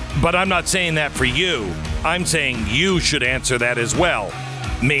 But I'm not saying that for you. I'm saying you should answer that as well.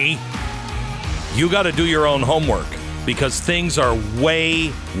 Me. You got to do your own homework because things are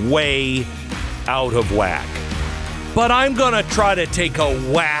way, way out of whack. But I'm going to try to take a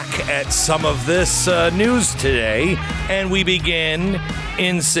whack at some of this news today, and we begin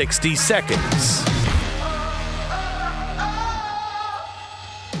in 60 seconds.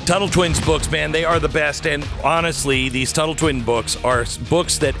 Tuttle Twins books, man, they are the best. And honestly, these Tuttle Twin books are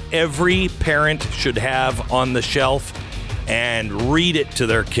books that every parent should have on the shelf and read it to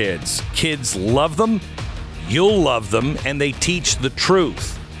their kids. Kids love them, you'll love them, and they teach the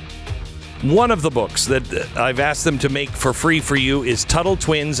truth. One of the books that I've asked them to make for free for you is Tuttle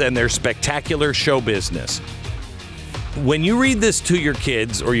Twins and Their Spectacular Show Business. When you read this to your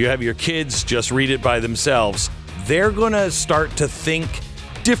kids, or you have your kids just read it by themselves, they're going to start to think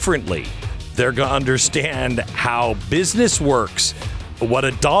differently. They're going to understand how business works, what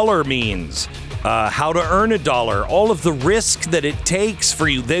a dollar means, how to earn a dollar, all of the risk that it takes for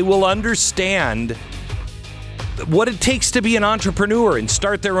you. They will understand what it takes to be an entrepreneur and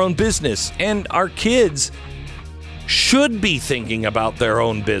start their own business. And our kids should be thinking about their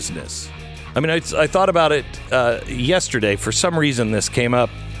own business. I mean, I thought about it yesterday. For some reason, this came up,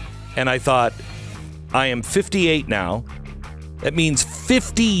 and I thought, I am 58 now. That means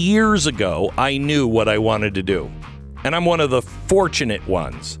 50 years ago, I knew what I wanted to do. And I'm one of the fortunate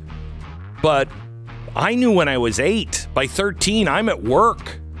ones. But I knew when I was 8. By 13, I'm at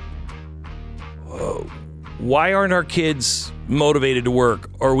work. Why aren't our kids motivated to work?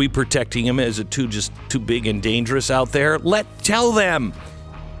 Are we protecting them? Is it just too big and dangerous out there? Tell them.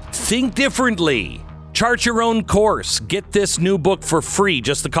 Think differently. Chart your own course. Get this new book for free.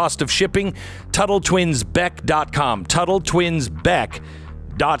 Just the cost of shipping. TuttleTwinsBeck.com.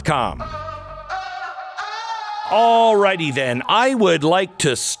 TuttleTwinsBeck.com. Alrighty then. I would like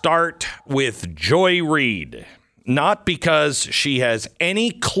to start with Joy Reid. Not because she has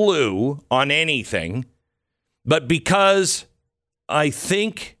any clue on anything, but because I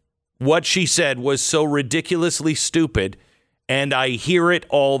think what she said was so ridiculously stupid, and I hear it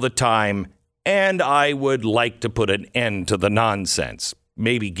all the time, and I would like to put an end to the nonsense.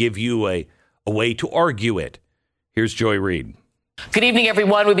 Maybe give you a way to argue it. Here's Joy Reid. Good evening,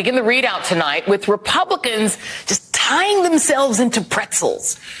 everyone. We begin the readout tonight with Republicans just tying themselves into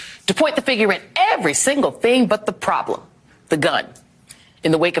pretzels to point the finger at every single thing but the problem, the gun,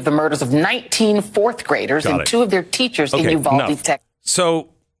 in the wake of the murders of 19 fourth graders and 2 of their teachers in Uvalde, Texas. So,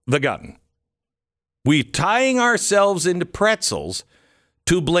 the gun. We tying ourselves into pretzels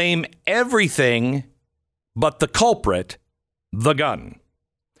to blame everything but the culprit, the gun.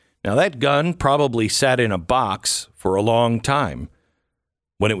 Now, that gun probably sat in a box for a long time.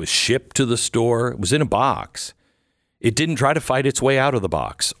 When it was shipped to the store, it was in a box. It didn't try to fight its way out of the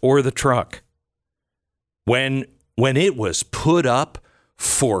box or the truck. When it was put up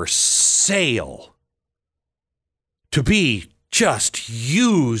for sale to be just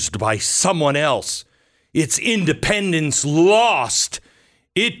used by someone else, its independence lost.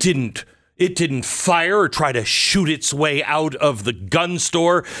 It didn't fire or try to shoot its way out of the gun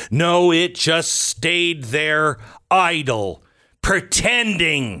store. No, it just stayed there idle,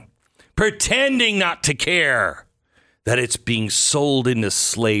 pretending not to care that it's being sold into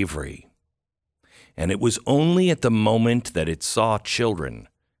slavery. And it was only at the moment that it saw children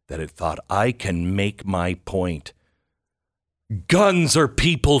that it thought, I can make my point. Guns are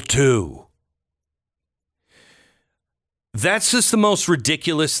people too. That's just the most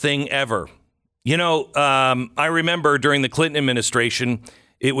ridiculous thing ever. You know, I remember during the Clinton administration,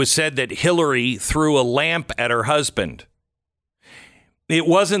 it was said that Hillary threw a lamp at her husband. It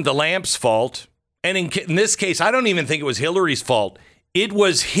wasn't the lamp's fault. And in this case, I don't even think it was Hillary's fault. It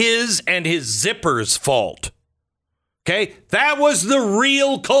was his and his zipper's fault. Okay? That was the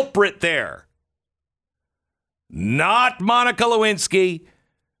real culprit there. Not Monica Lewinsky,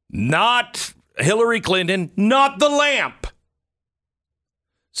 not Hillary Clinton, not the lamp.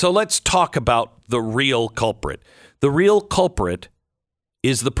 So let's talk about the real culprit. The real culprit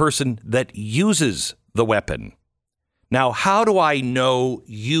is the person that uses the weapon. Now, how do I know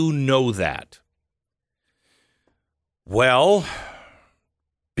you know that? Well,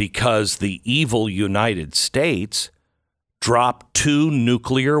 because the evil United States dropped 2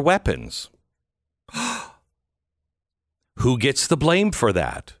 nuclear weapons. Who gets the blame for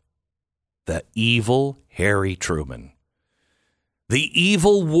that? The evil Harry Truman. The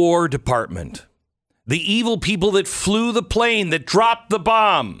evil War Department. The evil people that flew the plane that dropped the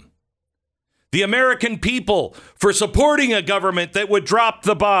bomb. The American people for supporting a government that would drop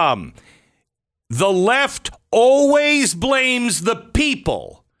the bomb. The left always blames the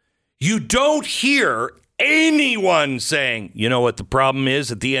people. You don't hear anyone saying, you know what the problem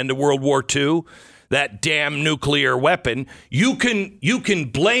is at the end of World War II? That damn nuclear weapon. You can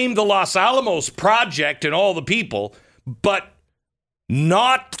blame the Los Alamos Project and all the people, but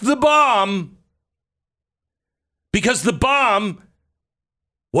not the bomb. Because the bomb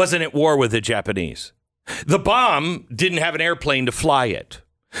wasn't at war with the Japanese. The bomb didn't have an airplane to fly it.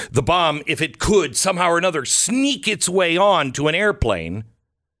 The bomb, if it could somehow or another sneak its way on to an airplane,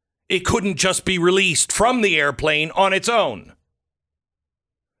 it couldn't just be released from the airplane on its own.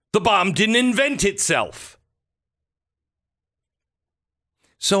 The bomb didn't invent itself.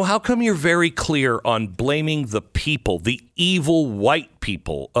 So how come you're very clear on blaming the people, the evil white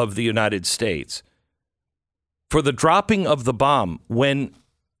people of the United States, for the dropping of the bomb when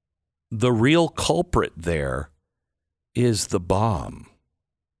the real culprit there is the bomb.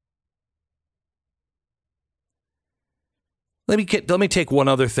 Let me take one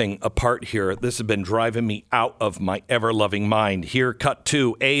other thing apart here. This has been driving me out of my ever-loving mind. Here, cut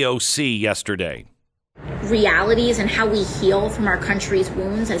to AOC yesterday. Realities and how we heal from our country's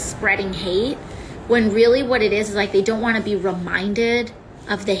wounds as spreading hate, when really what it is like they don't want to be reminded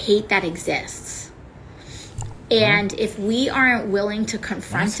of the hate that exists. And if we aren't willing to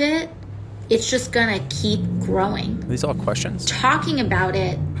confront it, it's just going to keep growing. Are these all questions? Talking about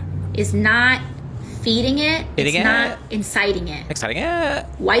it is not feeding it. It's not inciting it. Exciting it.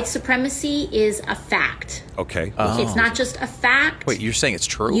 White supremacy is a fact. Okay. It's not just a fact. Wait, you're saying it's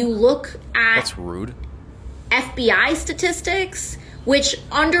true? You look at... That's rude. FBI statistics, which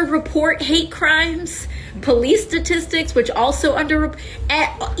underreport hate crimes, police statistics, which also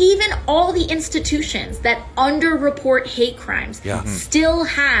even all the institutions that underreport hate crimes still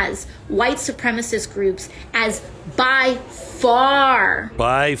has white supremacist groups as by far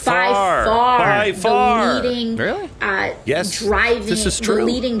the leading this is true. The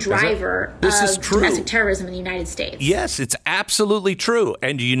leading driver of domestic terrorism in the United States. Yes, it's absolutely true.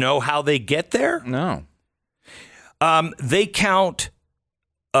 And do you know how they get there? No. They count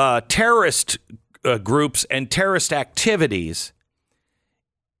terrorist groups and terrorist activities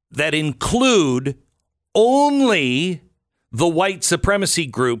that include only the white supremacy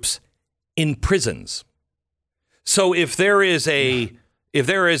groups in prisons. So if there is a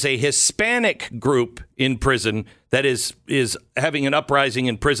Hispanic group in prison that is having an uprising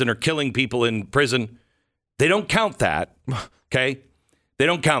in prison or killing people in prison, they don't count that. Okay, they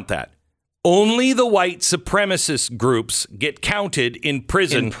don't count that. Only the white supremacist groups get counted in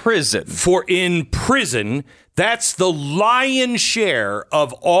prison. In prison. That's the lion's share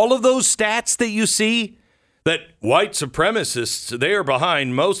of all of those stats that you see. That white supremacists, they are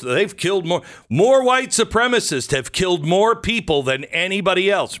behind most. They've killed more white supremacists have killed more people than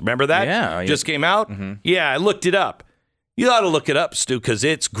anybody else. Remember that? Yeah. Just came out? Mm-hmm. Yeah, I looked it up. You ought to look it up, Stu, because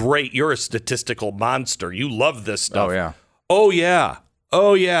it's great. You're a statistical monster. You love this stuff. Oh, yeah. Oh, yeah.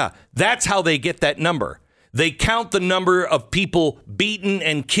 Oh, yeah. That's how they get that number. They count the number of people beaten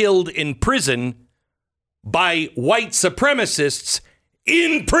and killed in prison by white supremacists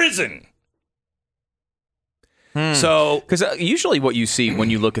in prison. So, because usually what you see when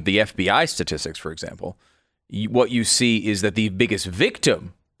you look at the FBI statistics, for example, what you see is that the biggest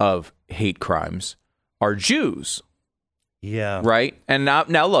victim of hate crimes are Jews. Yeah. Right? And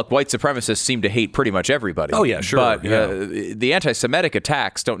now look, white supremacists seem to hate pretty much everybody. Oh, yeah, sure. But the anti-Semitic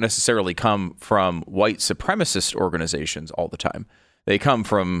attacks don't necessarily come from white supremacist organizations all the time. They come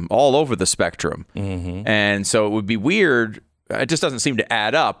from all over the spectrum. Mm-hmm. And so it would be weird. It just doesn't seem to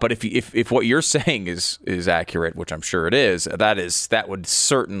add up. But if what you're saying is accurate, which I'm sure it is, that would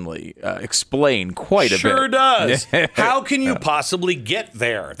certainly explain quite a bit. Sure does. How can you possibly get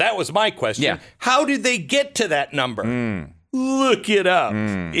there? That was my question. Yeah. How did they get to that number? Look it up.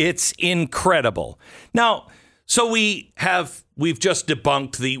 It's incredible. Now, so we've just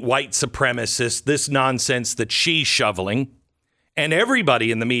debunked the white supremacist, this nonsense that she's shoveling, and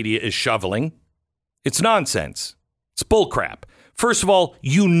everybody in the media is shoveling. It's nonsense. It's bullcrap. First of all,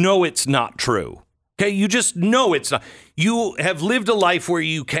 you know it's not true. Okay, you just know it's not. You have lived a life where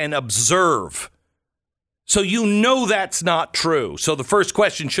you can observe. So you know that's not true. So the first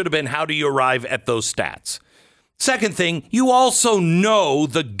question should have been, how do you arrive at those stats? Second thing, you also know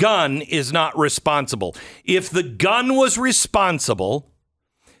the gun is not responsible. If the gun was responsible,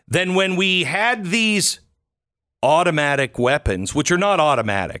 then when we had these automatic weapons, which are not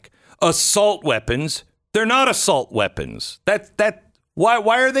automatic, assault weapons, they're not assault weapons. Why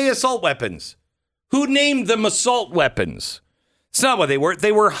are they assault weapons? Who named them assault weapons? It's not what they were.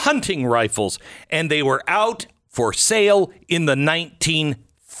 They were hunting rifles, and they were out for sale in the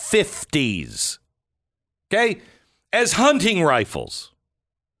 1950s. Okay? As hunting rifles.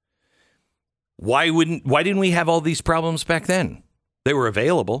 Why didn't we have all these problems back then? They were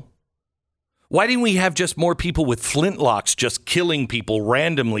available. Why didn't we have just more people with flintlocks just killing people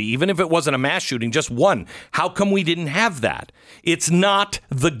randomly, even if it wasn't a mass shooting, just one? How come we didn't have that? It's not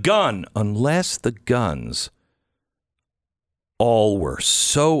the gun, unless the guns all were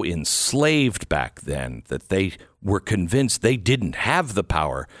so enslaved back then that they were convinced they didn't have the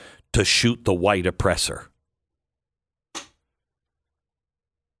power to shoot the white oppressor.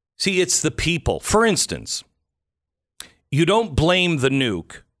 See, it's the people. For instance, you don't blame the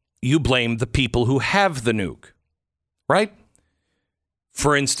nuke. You blame the people who have the nuke, right?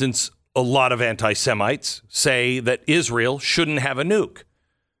 For instance, a lot of anti-Semites say that Israel shouldn't have a nuke.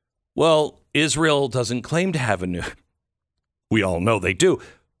 Well, Israel doesn't claim to have a nuke. We all know they do.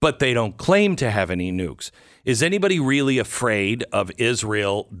 but they don't claim to have any nukes. Is anybody really afraid of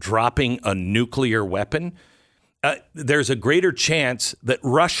Israel dropping a nuclear weapon? There's a greater chance that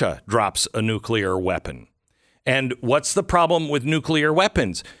Russia drops a nuclear weapon. And what's the problem with nuclear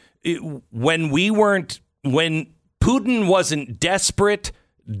weapons? When Putin wasn't desperate,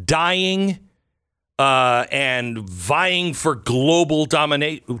 dying, and vying for global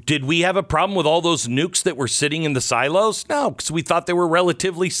domination, did we have a problem with all those nukes that were sitting in the silos? No, because we thought they were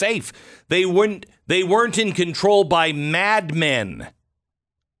relatively safe. They weren't in control by madmen.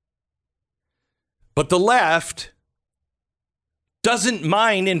 But the left doesn't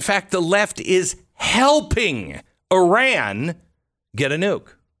mind. In fact, the left is helping Iran get a nuke.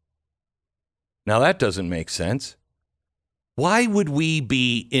 Now, that doesn't make sense. Why would we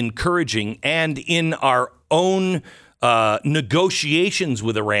be encouraging and in our own negotiations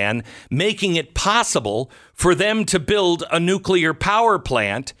with Iran, making it possible for them to build a nuclear power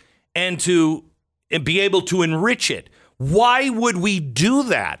plant and to be able to enrich it? Why would we do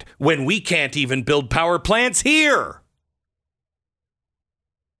that when we can't even build power plants here?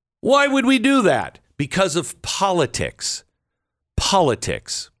 Why would we do that? Because of politics.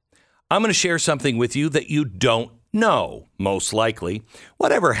 Politics. I'm going to share something with you that you don't know, most likely.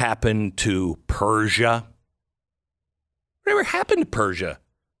 Whatever happened to Persia? Whatever happened to Persia,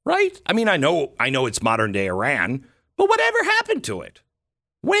 right? I mean, I know it's modern day Iran, but whatever happened to it?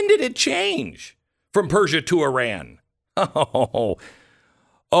 When did it change from Persia to Iran? Oh,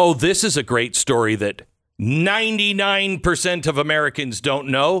 this is a great story that 99% of Americans don't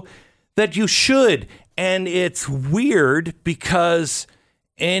know that you should. And it's weird because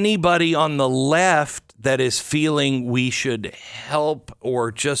anybody on the left that is feeling we should help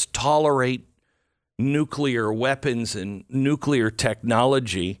or just tolerate nuclear weapons and nuclear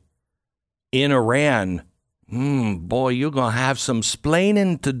technology in Iran, boy, you're going to have some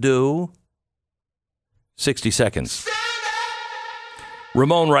splaining to do. 60 seconds.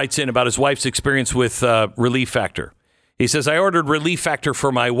 Ramon writes in about his wife's experience with Relief Factor. He says, I ordered Relief Factor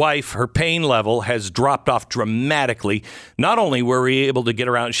for my wife. Her pain level has dropped off dramatically. Not only were we able to get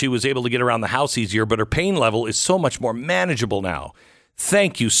around, she was able to get around the house easier, but her pain level is so much more manageable now.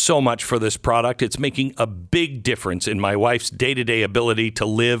 Thank you so much for this product. It's making a big difference in my wife's day-to-day ability to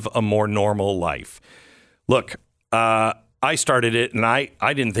live a more normal life. Look, I started it and I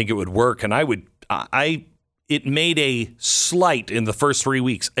didn't think it would work. And it made a slight in the first 3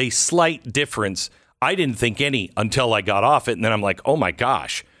 weeks, a slight difference. I didn't think any until I got off it. And then I'm like, oh my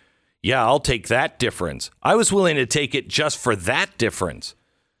gosh, yeah, I'll take that difference. I was willing to take it just for that difference.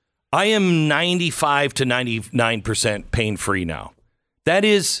 I am 95 to 99% pain-free now. That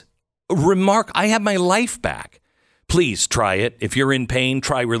is remarkable. I have my life back. Please try it. If you're in pain,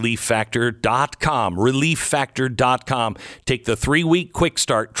 try ReliefFactor.com. ReliefFactor.com. Take the 3-week quick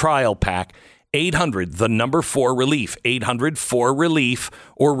start trial pack. 800-4-RELIEF, 800-4-RELIEF,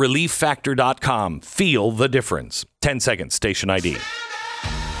 or ReliefFactor.com. Feel the difference. 10 seconds, station ID.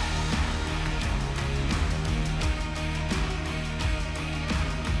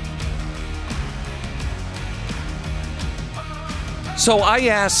 So I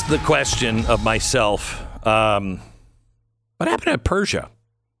asked the question of myself, what happened to Persia?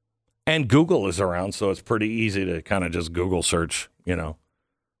 And Google is around, so it's pretty easy to kind of just Google search,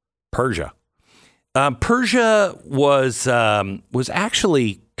 Persia. Persia was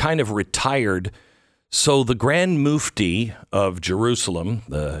actually kind of retired. So the Grand Mufti of Jerusalem,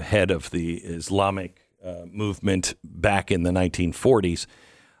 the head of the Islamic movement back in the 1940s,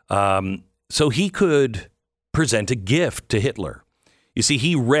 so he could present a gift to Hitler. You see,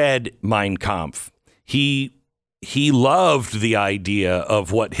 he read Mein Kampf. He loved the idea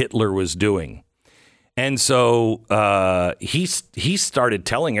of what Hitler was doing. And so he started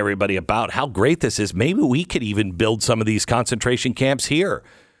telling everybody about how great this is. Maybe we could even build some of these concentration camps here.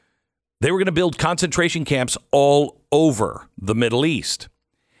 They were going to build concentration camps all over the Middle East.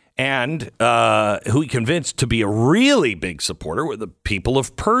 And who he convinced to be a really big supporter were the people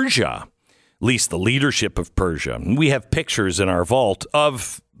of Persia, at least the leadership of Persia. And we have pictures in our vault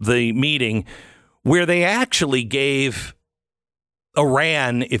of the meeting where they actually gave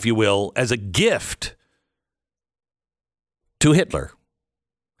Iran, if you will, as a gift to Hitler.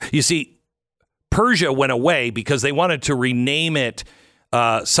 You see, Persia went away because they wanted to rename it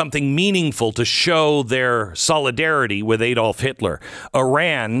something meaningful to show their solidarity with Adolf Hitler.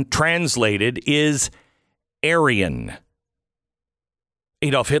 Iran, translated, is Aryan.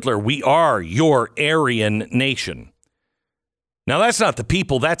 Adolf Hitler, we are your Aryan nation. Now, that's not the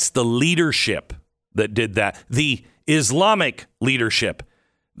people, that's the leadership that did that. The Islamic leadership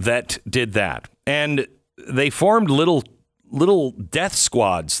that did that. And they formed little little death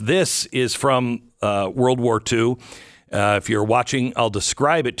squads. This is from World War II. If you're watching, I'll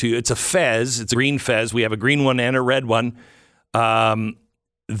describe it to you. It's a fez. It's a green fez. We have a green one and a red one.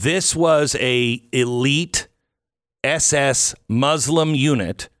 This was a elite SS Muslim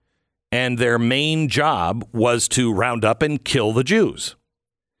unit, and their main job was to round up and kill the Jews.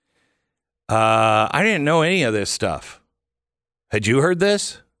 I didn't know any of this stuff. Had you heard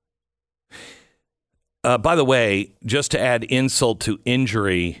this? By the way, just to add insult to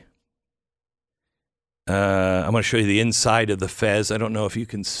injury, I'm going to show you the inside of the fez. I don't know if you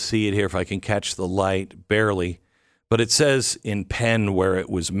can see it here, if I can catch the light, barely. But it says in pen where it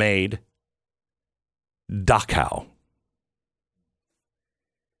was made, Dachau.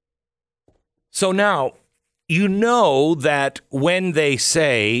 So now, you know that when they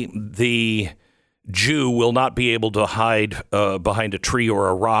say the Jew will not be able to hide behind a tree or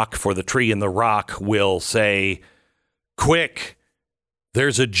a rock, for the tree and the rock will say, quick,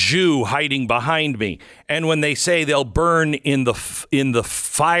 there's a Jew hiding behind me. And when they say they'll burn in the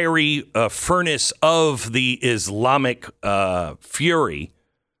fiery furnace of the Islamic fury,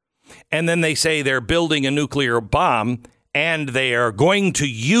 and then they say they're building a nuclear bomb and they are going to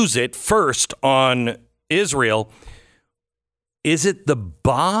use it first on Israel, is it the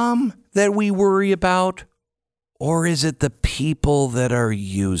bomb that we worry about, or is it the people that are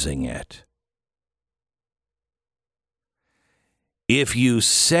using it? If you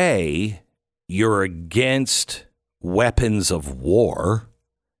say you're against weapons of war,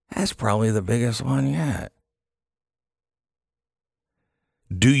 that's probably the biggest one yet.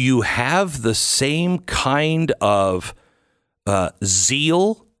 Do you have the same kind of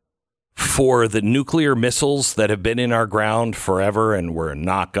zeal for the nuclear missiles that have been in our ground forever and we're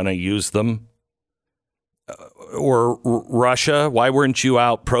not going to use them? Or Russia? Why weren't you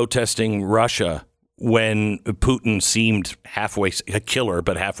out protesting Russia when Putin seemed halfway a killer,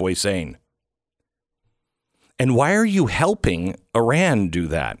 but halfway sane? And why are you helping Iran do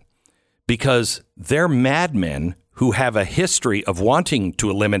that? Because they're madmen who have a history of wanting to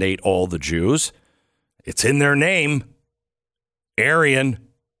eliminate all the Jews. It's in their name, Aryan.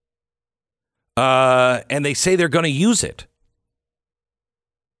 And they say they're going to use it.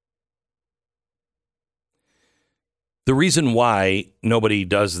 The reason why nobody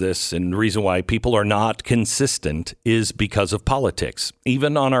does this and the reason why people are not consistent is because of politics,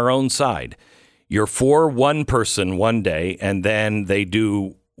 even on our own side. You're for one person one day and then they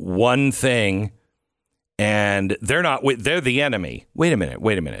do one thing and they're the enemy. Wait a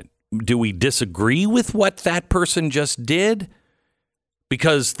minute. Do we disagree with what that person just did?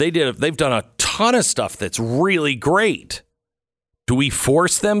 Because they've done a ton of stuff that's really great. Do we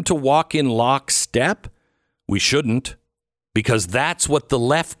force them to walk in lockstep? We shouldn't, because that's what the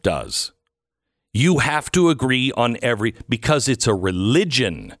left does. You have to agree on because it's a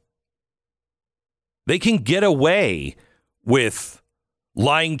religion. They can get away with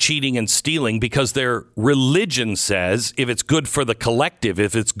lying, cheating, and stealing because their religion says if it's good for the collective,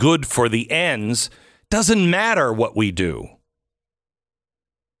 if it's good for the ends, doesn't matter what we do.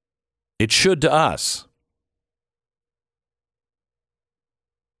 It should to us.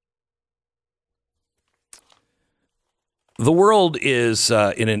 The world is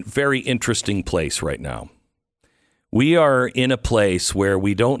in a very interesting place right now. We are in a place where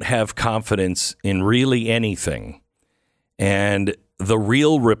we don't have confidence in really anything. And the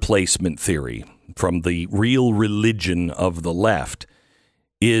real replacement theory from the real religion of the left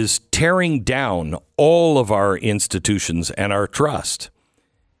is tearing down all of our institutions and our trust.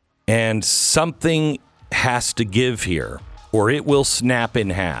 And something has to give here, or it will snap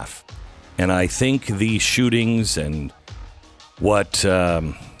in half. And I think these shootings and what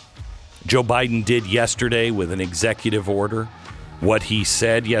Joe Biden did yesterday with an executive order, what he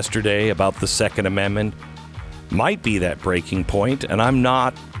said yesterday about the Second Amendment, might be that breaking point. And I'm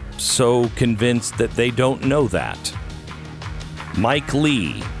not so convinced that they don't know that. Mike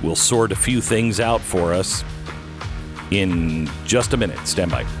Lee will sort a few things out for us in just a minute.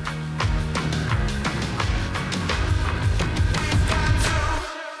 Stand by.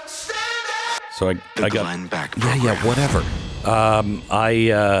 So I got whatever.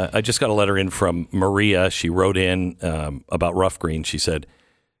 I just got a letter in from Maria. She wrote in about Rough Green. She said,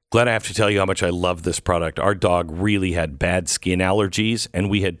 "Glenn, I have to tell you how much I love this product. Our dog really had bad skin allergies, and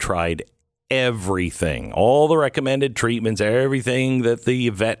we had tried everything, all the recommended treatments, everything that the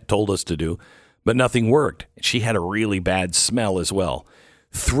vet told us to do, but nothing worked. She had a really bad smell as well.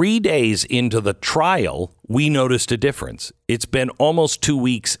 3 days into the trial, we noticed a difference. It's been almost 2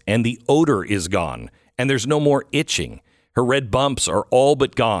 weeks, and the odor is gone, and there's no more itching. Her red bumps are all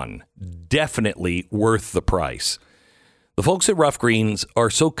but gone. Definitely worth the price." The folks at Rough Greens are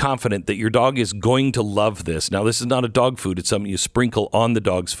so confident that your dog is going to love this. Now, this is not a dog food. It's something you sprinkle on the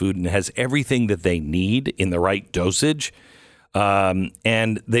dog's food, and it has everything that they need in the right dosage.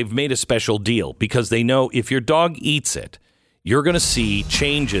 And they've made a special deal because they know if your dog eats it, you're going to see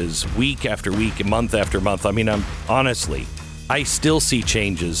changes week after week and month after month. I mean, I still see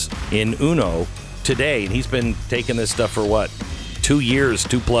changes in Uno today, and he's been taking this stuff for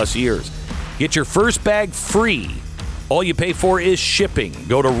 2+ years. Get your first bag free. All you pay for is shipping.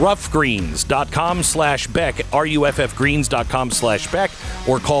 Go to roughgreens.com/Beck, ruffgreens.com/Beck,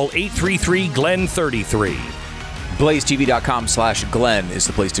 or call 833-GLEN-33. BlazeTV.com/Glenn is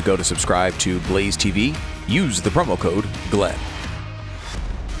the place to go to subscribe to Blaze TV. Use the promo code Glenn.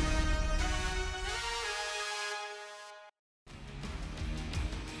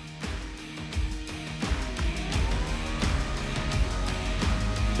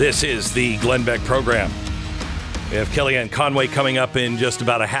 This is the Glenn Beck program. We have Kellyanne Conway coming up in just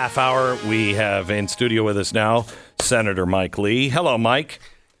about a half hour. We have in studio with us now Senator Mike Lee. Hello, Mike.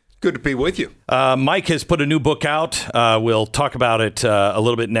 Good to be with you. Mike has put a new book out. We'll talk about it a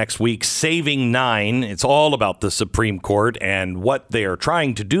little bit next week. Saving 9. It's all about the Supreme Court and what they are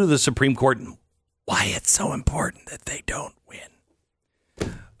trying to do to the Supreme Court and why it's so important that they don't win.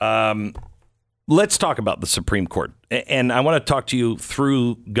 Let's talk about the Supreme Court. And I want to talk to you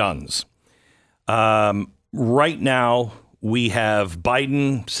through guns. Right now, we have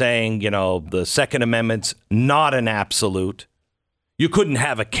Biden saying, the Second Amendment's not an absolute. You couldn't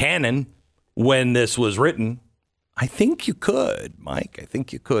have a cannon when this was written. I think you could, Mike. I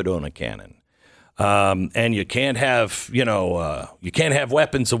think you could own a cannon. And you can't have, you can't have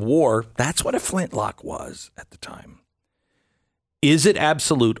weapons of war. That's what a flintlock was at the time. Is it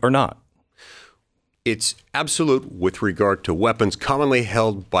absolute or not? It's absolute with regard to weapons commonly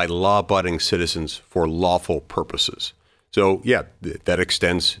held by law-abiding citizens for lawful purposes. So, yeah, that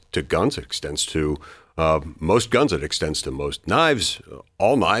extends to guns. It extends to most guns. It extends to most knives,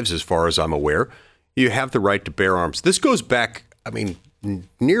 all knives, as far as I'm aware. You have the right to bear arms. This goes back,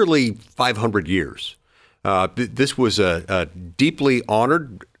 nearly 500 years. This was a deeply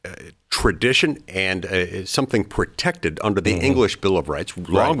honored tradition and something protected under the English Bill of Rights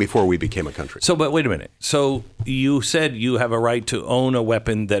long before we became a country. So, but wait a minute. So you said you have a right to own a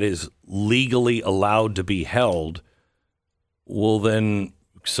weapon that is legally allowed to be held. Well, then,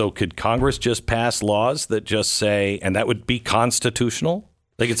 so could Congress just pass laws that just say, and that would be constitutional?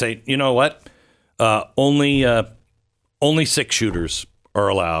 They could say, you know what? Only 6 shooters are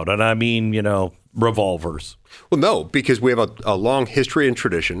allowed. And I mean, revolvers. Well, no, because we have a long history and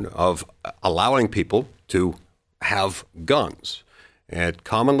tradition of allowing people to have guns, and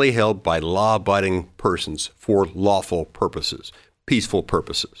commonly held by law-abiding persons for lawful purposes, peaceful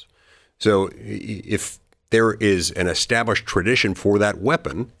purposes. So if there is an established tradition for that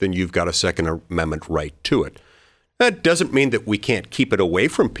weapon, then you've got a Second Amendment right to it. That doesn't mean that we can't keep it away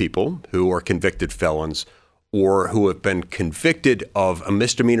from people who are convicted felons or who have been convicted of a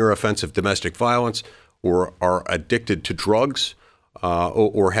misdemeanor offense of domestic violence or are addicted to drugs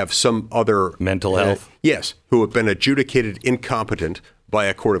or have some other mental health. Yes, who have been adjudicated incompetent by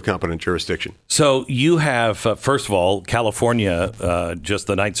a court of competent jurisdiction. So you have, first of all, California, just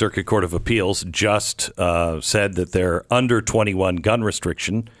the Ninth Circuit Court of Appeals just said that their under 21 gun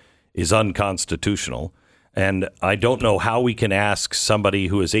restriction is unconstitutional. And I don't know how we can ask somebody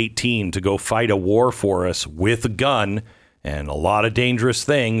who is 18 to go fight a war for us with a gun and a lot of dangerous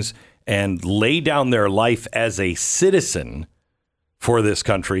things and lay down their life as a citizen for this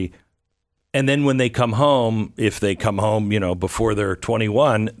country. And then when they come home, if they come home, before they're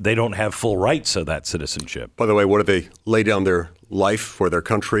 21, they don't have full rights of that citizenship. By the way, what do they lay down their life for their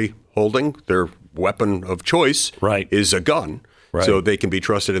country holding? Their weapon of choice is a gun. Right. So they can be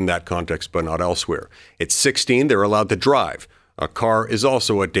trusted in that context, but not elsewhere. At 16, they're allowed to drive. A car is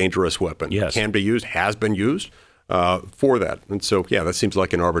also a dangerous weapon. Yes. Can be used, has been used for that. And so, yeah, that seems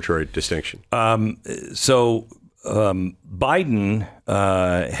like an arbitrary distinction. Biden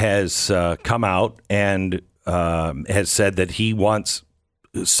has come out and has said that he wants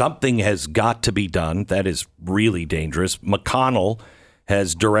something has got to be done. That is really dangerous. McConnell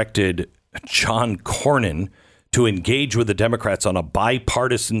has directed John Cornyn to engage with the Democrats on a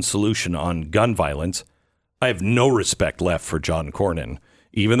bipartisan solution on gun violence. I have no respect left for John Cornyn.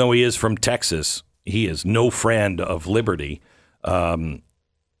 Even though he is from Texas, he is no friend of liberty.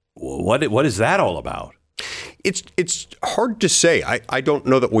 What is that all about? It's hard to say. I don't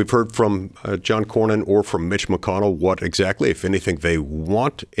know that we've heard from John Cornyn or from Mitch McConnell what exactly, if anything, they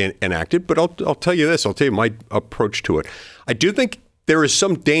want enacted. But I'll tell you this. I'll tell you my approach to it. I do think there is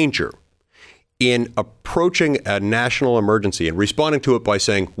some danger in approaching a national emergency and responding to it by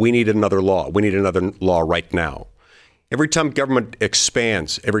saying, we need another law. We need another law right now. Every time government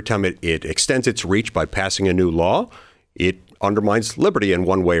expands, every time it extends its reach by passing a new law, it undermines liberty in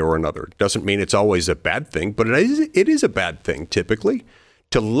one way or another. Doesn't mean it's always a bad thing, but it is a bad thing, typically,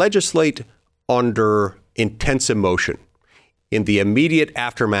 to legislate under intense emotion in the immediate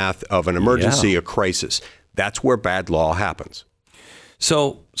aftermath of an emergency or crisis. That's where bad law happens.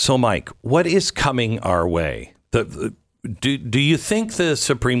 So Mike, what is coming our way? Do you think the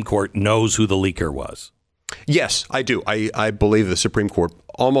Supreme Court knows who the leaker was? Yes, I do. I believe the Supreme Court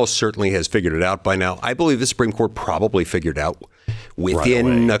almost certainly has figured it out by now. I believe the Supreme Court probably figured out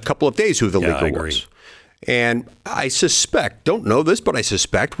within a couple of days who the leaker was. And I suspect, don't know this, but I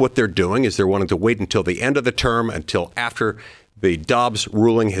suspect what they're doing is they're wanting to wait until the end of the term, until after the Dobbs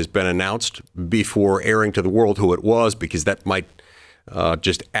ruling has been announced, before airing to the world who it was, because that might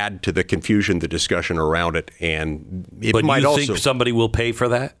just add to the confusion, the discussion around it. And it but might you also think somebody will pay for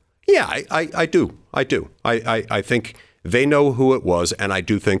that? Yeah, I do. I think they know who it was, and I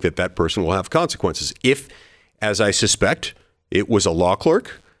do think that person will have consequences. If, as I suspect, it was a law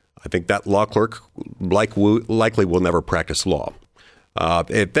clerk, I think that law clerk likely will never practice law.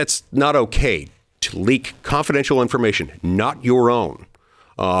 That's not okay to leak confidential information, not your own,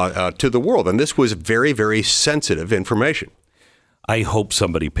 to the world. And this was very, very sensitive information. I hope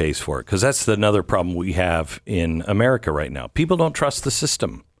somebody pays for it, because that's another problem we have in America right now. People don't trust the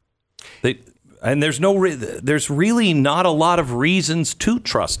system. There's really not a lot of reasons to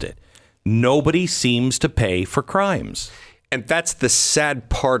trust it. Nobody seems to pay for crimes. And that's the sad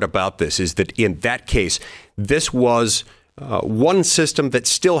part about this, is that in that case, this was one system that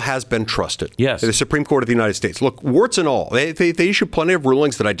still has been trusted. Yes. The Supreme Court of the United States. Look, warts and all, they issue plenty of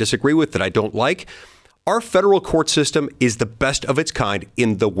rulings that I disagree with, that I don't like. Our federal court system is the best of its kind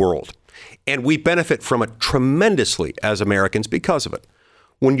in the world. And we benefit from it tremendously as Americans because of it.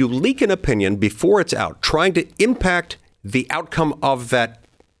 When you leak an opinion before it's out, trying to impact the outcome of that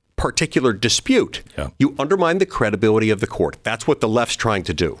particular dispute, you undermine the credibility of the court. That's what the left's trying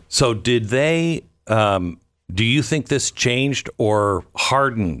to do. So did they, do you think this changed or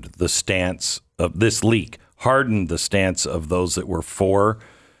hardened the stance of this leak, hardened the stance of those that were for,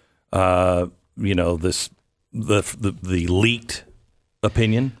 the leaked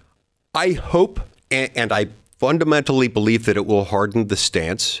opinion? I hope, and I fundamentally believe that it will harden the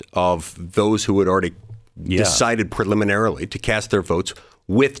stance of those who had already decided preliminarily to cast their votes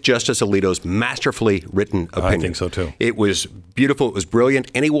with Justice Alito's masterfully written opinion. I think so, too. It was beautiful. It was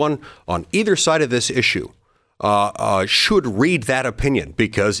brilliant. Anyone on either side of this issue should read that opinion,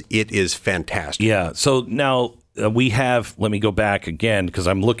 because it is fantastic. Yeah. So now we have, let me go back again, because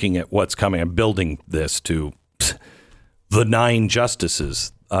I'm looking at what's coming. I'm building this to the 9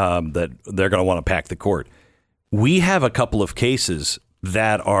 justices that they're going to want to pack the court. We have a couple of cases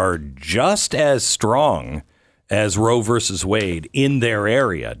that are just as strong as Roe versus Wade in their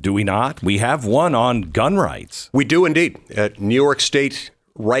area, do we not? We have one on gun rights. We do indeed. New York State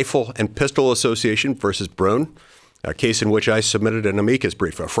Rifle and Pistol Association versus Brune, a case in which I submitted an amicus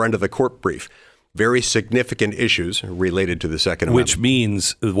brief, a friend of the court brief. Very significant issues related to the Second Amendment. Which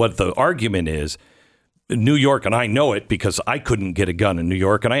means what the argument is, New York, and I know it because I couldn't get a gun in New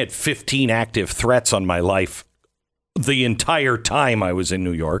York, and I had 15 active threats on my life the entire time I was in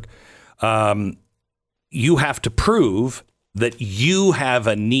New York. You have to prove that you have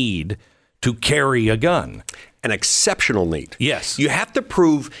a need to carry a gun. An exceptional need. Yes. You have to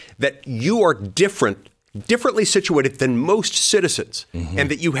prove that you are differently situated than most citizens,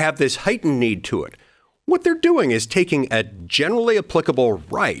 and that you have this heightened need to it. What they're doing is taking a generally applicable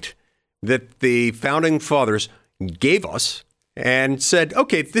right that the founding fathers gave us and said,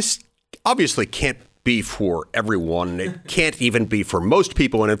 okay, this obviously can't be for everyone. It can't even be for most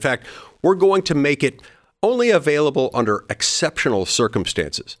people. And in fact, we're going to make it only available under exceptional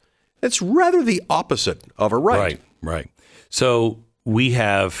circumstances. It's rather the opposite of a right. Right. So we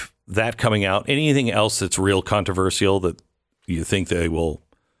have that coming out. Anything else that's real controversial that you think they will?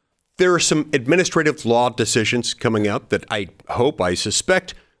 There are some administrative law decisions coming out that I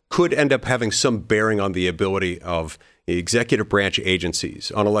suspect, could end up having some bearing on the ability of the executive branch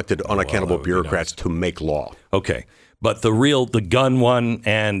agencies, unelected, unaccountable bureaucrats, to make law. Okay. But the gun one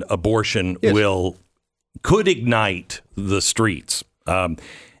and abortion could ignite the streets.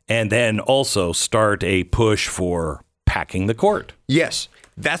 And then also start a push for packing the court. Yes,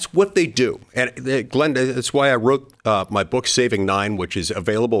 that's what they do. And Glenn, that's why I wrote my book, Saving 9, which is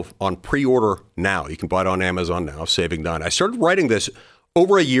available on pre-order now. You can buy it on Amazon now, Saving 9. I started writing this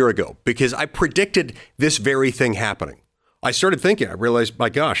over a year ago because I predicted this very thing happening. I started thinking, I realized, my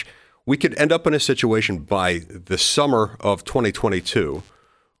gosh, we could end up in a situation by the summer of 2022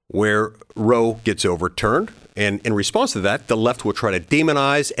 where Roe gets overturned. And in response to that, the left will try to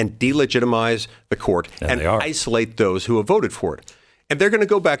demonize and delegitimize the court and isolate those who have voted for it. And they're going to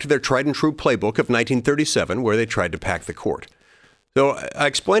go back to their tried and true playbook of 1937, where they tried to pack the court. So I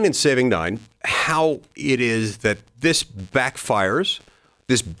explained in Saving Nine how it is that this backfires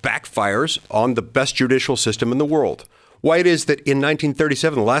on the best judicial system in the world. Why it is that in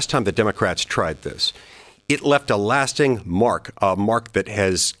 1937, the last time the Democrats tried this, it left a lasting mark, a mark that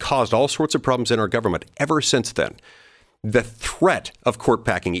has caused all sorts of problems in our government ever since then. The threat of court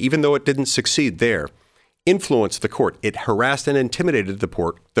packing, even though it didn't succeed there, influenced the court. It harassed and intimidated the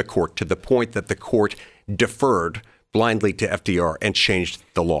court to the point that the court deferred blindly to FDR and changed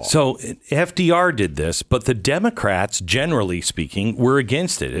the law. So FDR did this, but the Democrats, generally speaking, were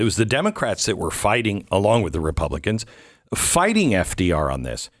against it. It was the Democrats that were fighting, along with the Republicans, fighting FDR on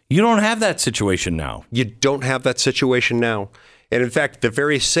this. You don't have that situation now. You don't have that situation now. And in fact, the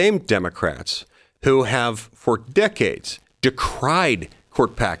very same Democrats who have for decades decried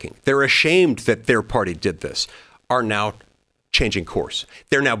court packing, they're ashamed that their party did this, are now changing course.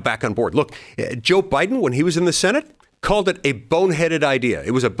 They're now back on board. Look, Joe Biden, when he was in the Senate, called it a boneheaded idea.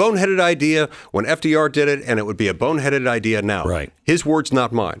 It was a boneheaded idea when FDR did it, and it would be a boneheaded idea now. Right. His words,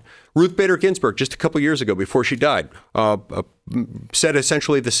 not mine. Ruth Bader Ginsburg, just a couple years ago before she died, said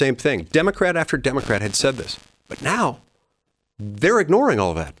essentially the same thing. Democrat after Democrat had said this. But now they're ignoring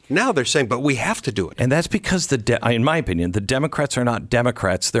all of that. Now they're saying, but we have to do it. And that's because, in my opinion, the Democrats are not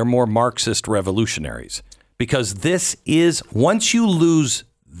Democrats. They're more Marxist revolutionaries. Because this is, once you lose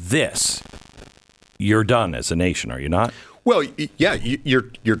this, you're done as a nation, are you not? Well, yeah,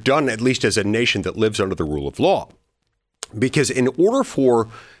 you're done, at least as a nation that lives under the rule of law. Because in order for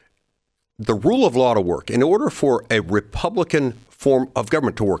the rule of law to work, in order for a Republican form of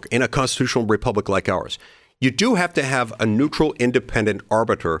government to work in a constitutional republic like ours, you do have to have a neutral, independent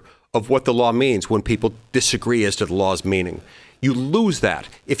arbiter of what the law means when people disagree as to the law's meaning. You lose that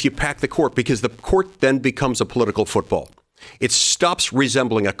if you pack the court, because the court then becomes a political football. It stops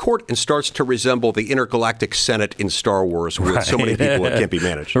resembling a court and starts to resemble the intergalactic Senate in Star Wars with so many people it can't be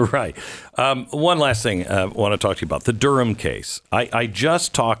managed. Right. One last thing I want to talk to you about, the Durham case. I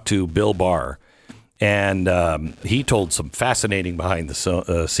just talked to Bill Barr, and he told some fascinating behind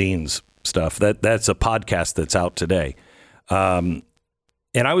the scenes stuff. That's a podcast that's out today.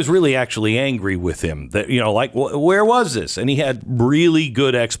 And I was really actually angry with him that, where was this? And he had really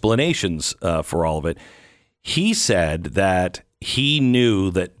good explanations for all of it. He said that he knew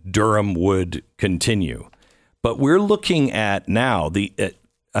that Durham would continue, but we're looking at now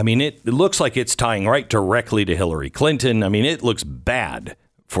it looks like it's tying right directly to Hillary Clinton. I mean, it looks bad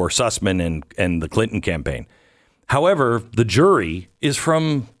for Sussman and the Clinton campaign. However, the jury is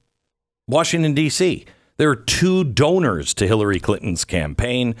from Washington, D.C. There are two donors to Hillary Clinton's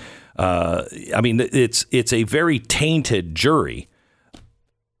campaign. It's a very tainted jury.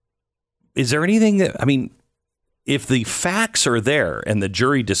 Is there anything that, if the facts are there and the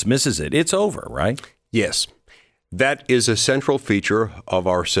jury dismisses it, it's over, right? Yes. That is a central feature of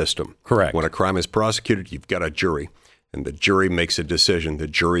our system. Correct. When a crime is prosecuted, you've got a jury, and the jury makes a decision. The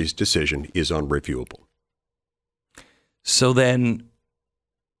jury's decision is unreviewable. So then,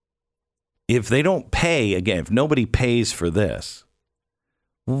 if they don't pay, again, if nobody pays for this,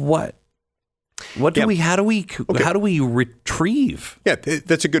 how do we retrieve? Yeah,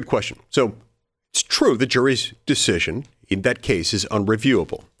 that's a good question. So it's true, the jury's decision in that case is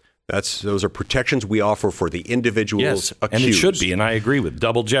unreviewable. Those are protections we offer for the individuals accused. And it should be, and I agree with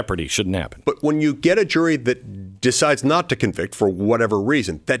double jeopardy shouldn't happen. But when you get a jury that decides not to convict for whatever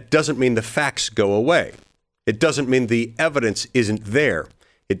reason, that doesn't mean the facts go away. It doesn't mean the evidence isn't there.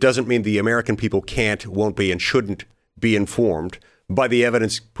 It doesn't mean the American people can't, won't be, and shouldn't be informed by the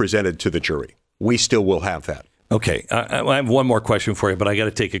evidence presented to the jury. We still will have that. Okay. I have one more question for you, but I got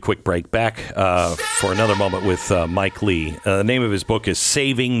to take a quick break. Back for another moment with Mike Lee. The name of his book is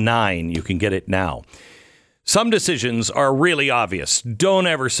Saving 9. You can get it now. Some decisions are really obvious. Don't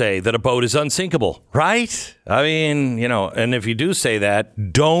ever say that a boat is unsinkable, right? And if you do say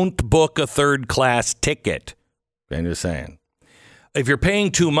that, don't book a third-class ticket. I'm just saying. If you're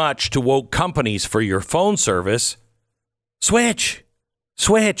paying too much to woke companies for your phone service, switch.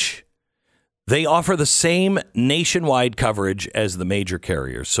 They offer the same nationwide coverage as the major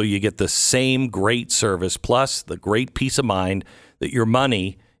carriers, so you get the same great service plus the great peace of mind that your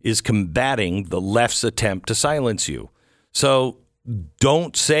money is combating the left's attempt to silence you. So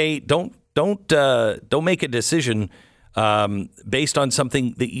don't make a decision based on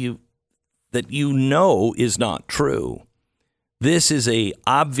something that you know is not true. This is a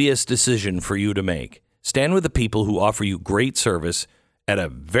obvious decision for you to make. Stand with the people who offer you great service at a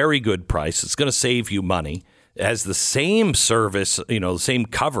very good price. It's going to save you money. It has the same service, the same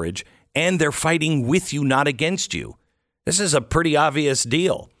coverage, and they're fighting with you, not against you. This is a pretty obvious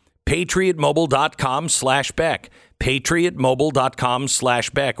deal. PatriotMobile.com/Beck.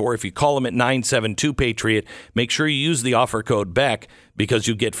 PatriotMobile.com/Beck. Or if you call them at 972-PATRIOT, make sure you use the offer code Beck because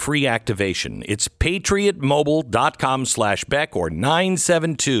you get free activation. It's PatriotMobile.com/Beck or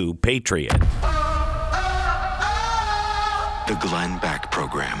 972-PATRIOT. The Glenn Beck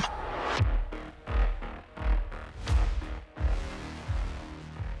Program.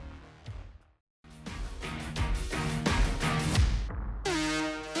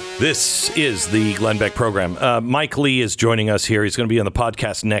 This is the Glenn Beck Program. Mike Lee is joining us here. He's going to be on the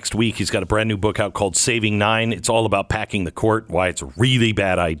podcast next week. He's got a brand new book out called Saving Nine. It's all about packing the court, why it's a really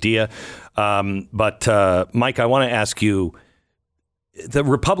bad idea. But Mike, I want to ask you, the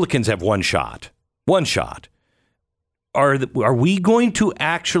Republicans have one shot. One shot. Are we going to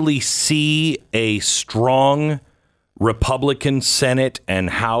actually see a strong Republican Senate and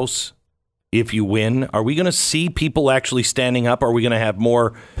House if you win? Are we going to see people actually standing up? Are we going to have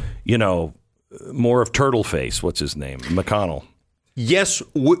more of Turtle Face? What's his name? McConnell. Yes,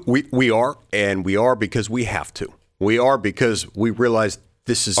 we are. And we are because we have to. We are because we realize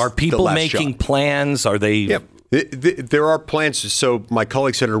this is Are people the last making shot. Plans? Are they? Yep. There are plans. So my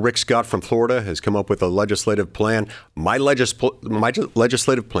colleague, Senator Rick Scott from Florida, has come up with a legislative plan. My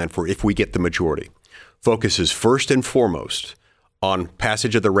legislative plan for if we get the majority focuses first and foremost on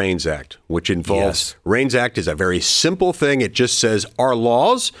passage of the REINS Act, which involves REINS Act is a very simple thing. It just says our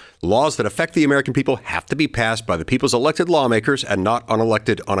laws that affect the American people have to be passed by the people's elected lawmakers and not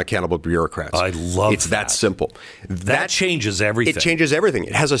unelected, unaccountable bureaucrats. I love It's that simple. That changes everything. It changes everything.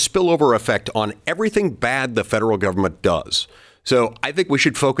 It has a spillover effect on everything bad the federal government does. So I think we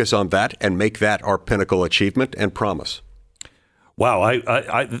should focus on that and make that our pinnacle achievement and promise. Wow,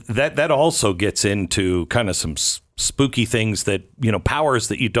 that also gets into kind of some spooky things that, powers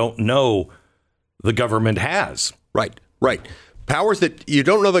that you don't know the government has. Right. Powers that you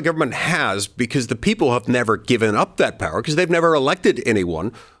don't know the government has because the people have never given up that power because they've never elected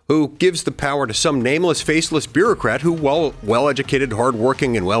anyone who gives the power to some nameless, faceless bureaucrat who, while well-educated,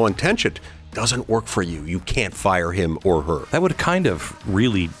 hardworking, and well-intentioned, doesn't work for you. You can't fire him or her. That would kind of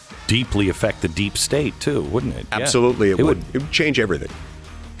really deeply affect the deep state, too, wouldn't it? Absolutely, it would. It would change everything.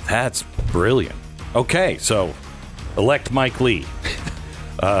 That's brilliant. Okay, so elect Mike Lee,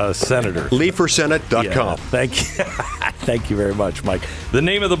 Senator. LeeForSenate.com. Yeah, thank you. Thank you very much, Mike. The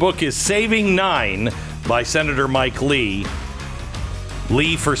name of the book is Saving Nine by Senator Mike Lee.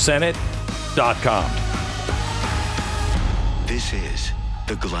 LeeForSenate.com. This is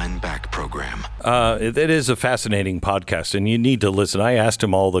the Glenn Beck Program. It is a fascinating podcast, and you need to listen. I asked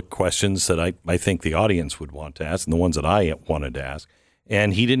him all the questions that I think the audience would want to ask and the ones that I wanted to ask,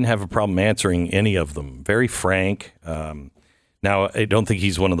 and he didn't have a problem answering any of them. Very frank. Now, I don't think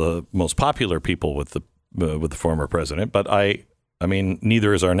he's one of the most popular people with the former president, but I mean,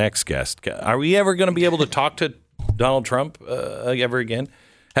 neither is our next guest. Are we ever going to be able to talk to Donald Trump ever again?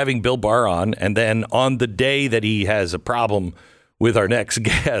 Having Bill Barr on, and then on the day that he has a problem with our next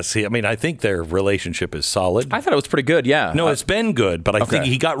guest, I think their relationship is solid. I thought it was pretty good, yeah. No, it's been good, but I think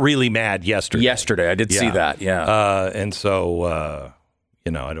he got really mad yesterday. I did see that, yeah. And so, I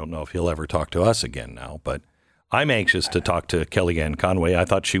don't know if he'll ever talk to us again now, but I'm anxious to talk to Kellyanne Conway. I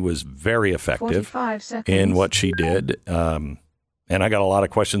thought she was very effective in what she did. And I got a lot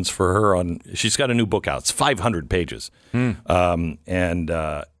of questions for her she's got a new book out. It's 500 pages. And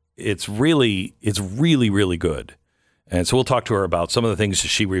it's really, really good. And so we'll talk to her about some of the things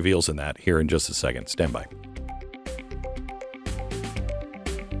she reveals in that here in just a second. Stand by.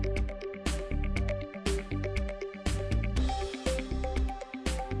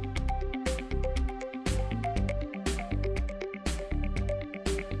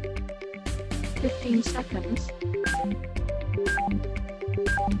 Seconds.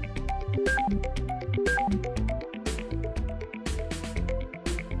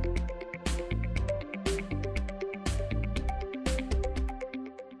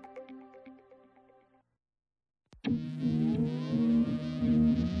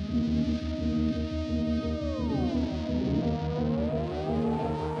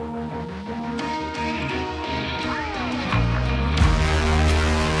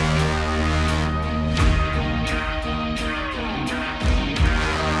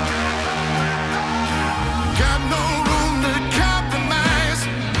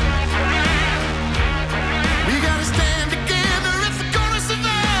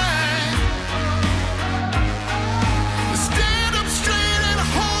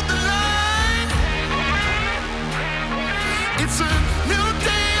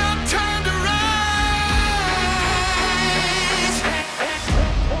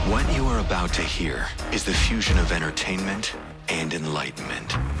 hear is the fusion of entertainment and enlightenment.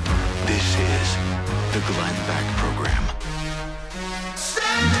 This is the Glenn Beck Program.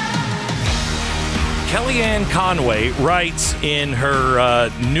 Kellyanne Conway writes in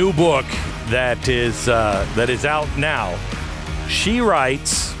her new book that is out now. She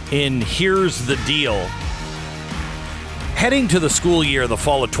writes in Here's the Deal. Heading to the school year, the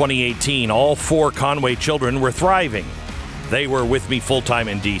fall of 2018, all 4 Conway children were thriving. They were with me full-time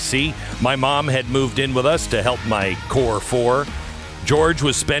in D.C. My mom had moved in with us to help my core 4. George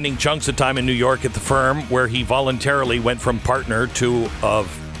was spending chunks of time in New York at the firm, where he voluntarily went from partner to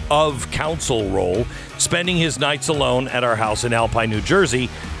of counsel role, spending his nights alone at our house in Alpine, New Jersey,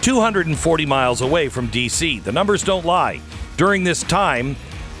 240 miles away from D.C. The numbers don't lie. During this time,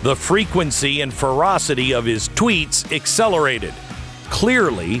 the frequency and ferocity of his tweets accelerated.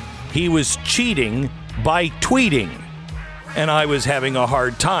 Clearly, he was cheating by tweeting, and I was having a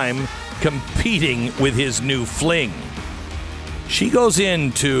hard time competing with his new fling. She goes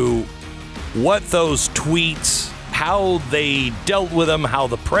into what those tweets, how they dealt with them, how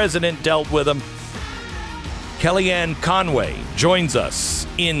the president dealt with them. Kellyanne Conway joins us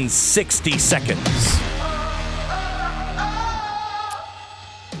in 60 seconds.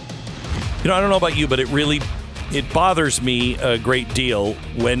 You know, I don't know about you, but it bothers me a great deal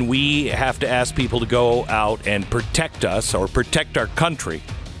when we have to ask people to go out and protect us or protect our country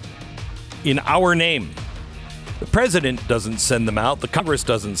in our name. The president doesn't send them out. The Congress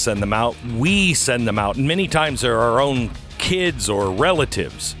doesn't send them out. We send them out. And many times they're our own kids or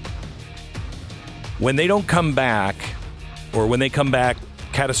relatives. When they don't come back, or when they come back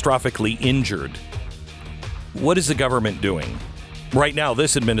catastrophically injured, what is the government doing? Right now,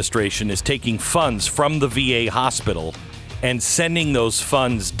 this administration is taking funds from the VA hospital and sending those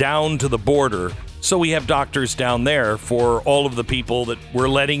funds down to the border so we have doctors down there for all of the people that we're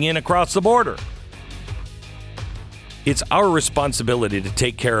letting in across the border. It's our responsibility to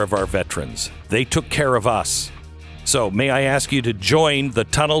take care of our veterans. They took care of us. So may I ask you to join the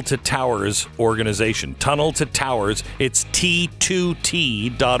Tunnel to Towers organization. Tunnel to Towers, it's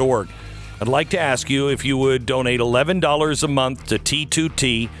T2T.org. I'd like to ask you if you would donate $11 a month to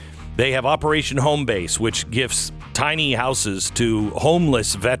T2T. They have Operation Home Base, which gives tiny houses to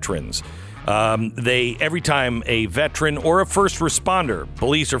homeless veterans. Every time a veteran or a first responder,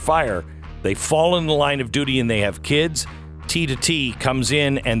 police or fire, they fall in the line of duty and they have kids, T2T comes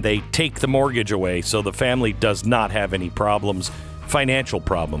in and they take the mortgage away so the family does not have any problems, financial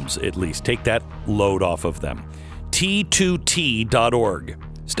problems at least. Take that load off of them. T2T.org.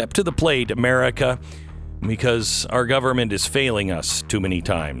 Step to the plate, America, because our government is failing us too many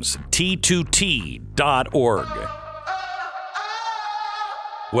times. T2T.org.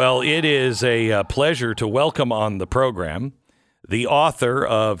 Well, it is a pleasure to welcome on the program the author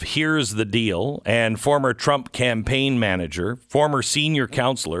of Here's the Deal and former Trump campaign manager, former senior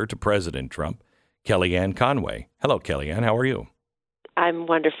counselor to President Trump, Kellyanne Conway. Hello, Kellyanne. How are you? I'm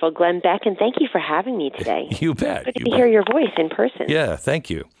wonderful, Glenn Beck, and thank you for having me today. You bet. Good to hear your voice in person. Yeah, thank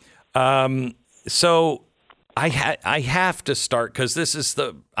you. So I have to start because this is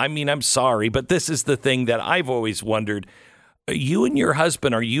I'm sorry, but this is the thing that I've always wondered. You and your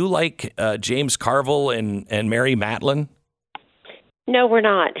husband, are you like James Carville and Mary Matlin? No, we're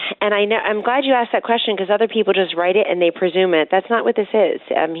not. And I'm glad you asked that question because other people just write it and they presume it. That's not what this is.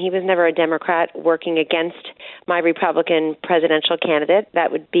 He was never a Democrat working against my Republican presidential candidate.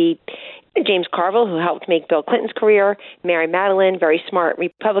 That would be James Carville, who helped make Bill Clinton's career, Mary Matlin, very smart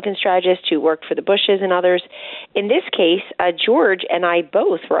Republican strategist who worked for the Bushes and others. In this case, George and I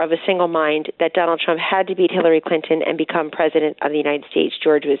both were of a single mind that Donald Trump had to beat Hillary Clinton and become president of the United States.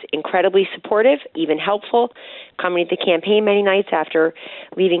 George was incredibly supportive, even helpful, coming to the campaign many nights after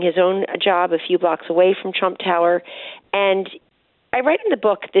leaving his own job a few blocks away from Trump Tower. And I write in the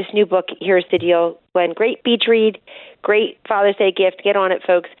book, this new book, Here's the Deal, Glenn, great beach read, great Father's Day gift, get on it,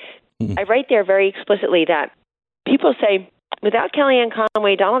 folks. I write there very explicitly that people say, without Kellyanne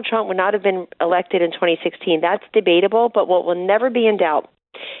Conway, Donald Trump would not have been elected in 2016. That's debatable, but what will never be in doubt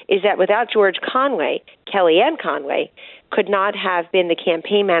is that without George Conway, Kellyanne Conway could not have been the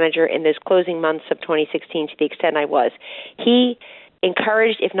campaign manager in those closing months of 2016 to the extent I was. He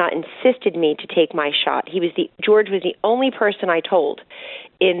encouraged, if not insisted me to take my shot. George was the only person I told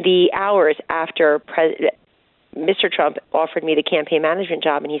in the hours after Mr. Trump offered me the campaign management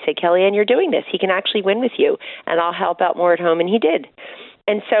job, and he said, Kellyanne, you're doing this. He can actually win with you, and I'll help out more at home, and he did.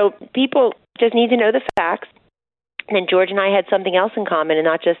 And so people just need to know the facts. And George and I had something else in common, and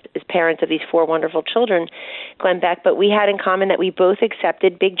not just as parents of these 4 wonderful children, Glenn Beck, but we had in common that we both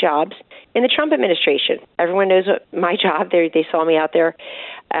accepted big jobs in the Trump administration. Everyone knows what my job. They saw me out there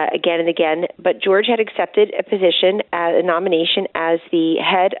again and again. But George had accepted a position, a nomination as the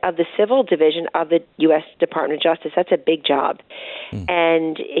head of the civil division of the U.S. Department of Justice. That's a big job.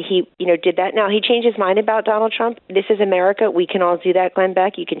 And he, did that. Now, he changed his mind about Donald Trump. This is America. We can all do that, Glenn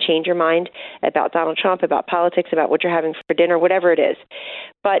Beck. You can change your mind about Donald Trump, about politics, about what you're having for dinner, whatever it is.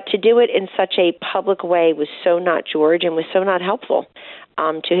 But to do it in such a public way was so not George and was so not helpful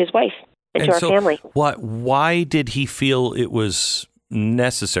to his wife and to our family. Why did he feel it was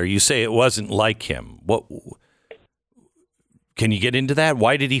necessary? You say it wasn't like him. What? Can you get into that?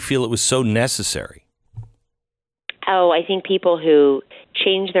 Why did he feel it was so necessary? Oh, I think people who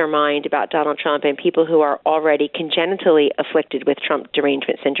change their mind about Donald Trump and people who are already congenitally afflicted with Trump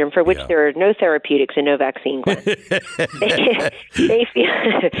derangement syndrome, for which there are no therapeutics and no vaccine, Glenn. they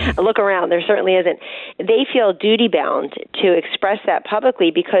feel, look around, there certainly isn't. They feel duty-bound to express that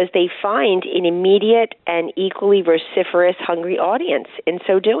publicly because they find an immediate and equally vociferous, hungry audience in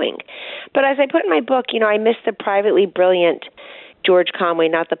so doing. But as I put in my book, I miss the privately brilliant George Conway,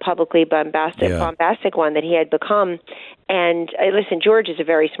 not the publicly bombastic one that he had become. And listen, George is a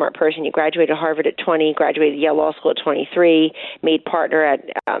very smart person. He graduated Harvard at 20, graduated Yale Law School at 23, made partner at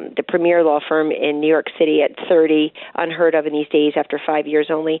the premier law firm in New York City at 30, unheard of in these days after 5 years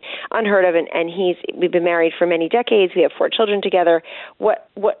only, unheard of. And we've been married for many decades. We have 4 children together. What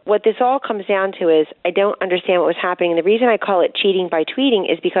this all comes down to is I don't understand what was happening. And the reason I call it cheating by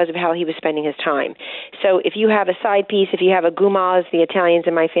tweeting is because of how he was spending his time. So if you have a side piece, if you have a guma, the Italians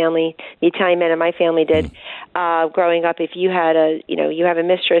in my family, the Italian men in my family did growing up. If you had you have a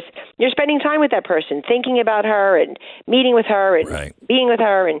mistress, you're spending time with that person, thinking about her and meeting with her and being with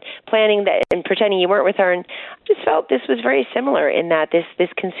her and planning that and pretending you weren't with her. And I just felt this was very similar in that this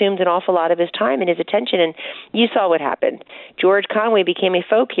consumed an awful lot of his time and his attention. And you saw what happened. George Conway became a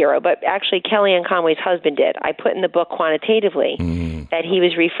folk hero, but actually Kellyanne Conway's husband did. I put in the book quantitatively that he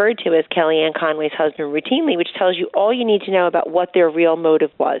was referred to as Kellyanne Conway's husband routinely, which tells you all you need to know about what their real motive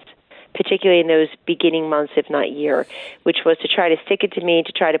was, particularly in those beginning months, if not year, which was to try to stick it to me,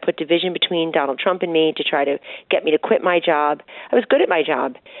 to try to put division between Donald Trump and me, to try to get me to quit my job. I was good at my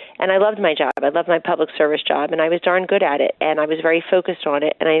job, and I loved my job. I loved my public service job, and I was darn good at it, and I was very focused on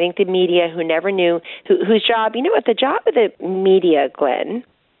it. And I think the media, who never knew, whose job, the job of the media, Glenn,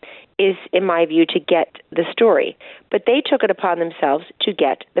 is, in my view, to get the story. But they took it upon themselves to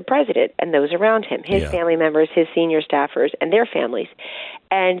get the president and those around him, his family members, his senior staffers, and their families.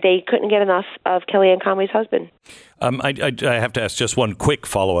 And they couldn't get enough of Kellyanne Conway's husband. I have to ask just one quick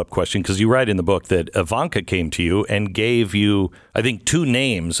follow-up question, because you write in the book that Ivanka came to you and gave you, I think, 2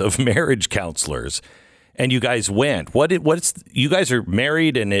 names of marriage counselors, and you guys went. You guys are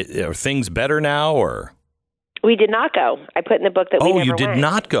married, and are things better now, or? We did not go. I put in the book that we never went. Oh, you did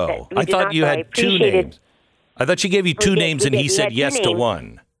not go. I thought you had 2 names. I thought she gave you 2 names, and he said yes to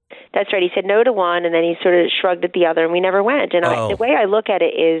one. That's right. He said no to one, and then he sort of shrugged at the other, and we never went. And the way I look at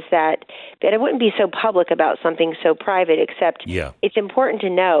it is that I wouldn't be so public about something so private, except it's important to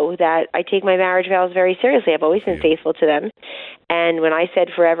know that I take my marriage vows very seriously. I've always been faithful to them. And when I said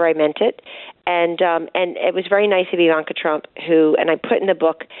forever, I meant it. And it was very nice of Ivanka Trump, and I put in the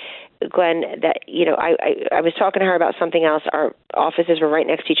book, Glenn, that, I was talking to her about something else. Our offices were right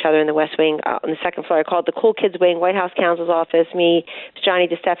next to each other in the West Wing. On the second floor, I called the Cool Kids Wing, White House counsel's office, me, Johnny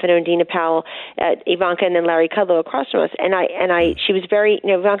DeStefano and Dina Powell, Ivanka, and then Larry Kudlow across from us. And she was very,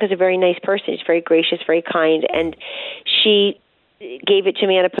 Ivanka's a very nice person. She's very gracious, very kind. And she gave it to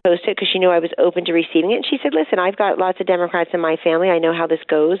me on a Post-it because she knew I was open to receiving it. And she said, listen, I've got lots of Democrats in my family. I know how this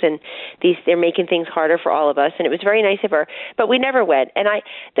goes, and they're making things harder for all of us. And it was very nice of her. But we never went. And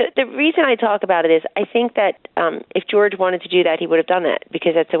the reason I talk about it is I think that if George wanted to do that, he would have done that,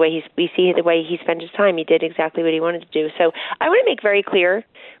 because that's the way we see the way he spent his time. He did exactly what he wanted to do. So I want to make very clear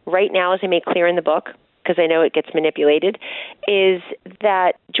right now, as I make clear in the book, because I know it gets manipulated, is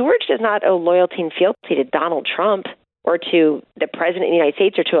that George does not owe loyalty and fealty to Donald Trump or to the president of the United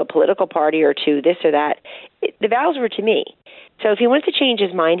States or to a political party or to this or that. The vows were to me. So if he wants to change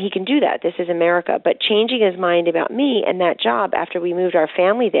his mind, he can do that. This is America. But changing his mind about me and that job after we moved our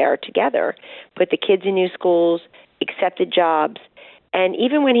family there together, put the kids in new schools, accepted jobs, and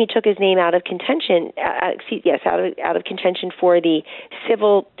even when he took his name out of contention, out of contention for the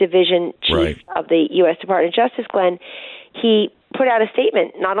civil division chief of the U.S. Department of Justice, Glenn, he put out a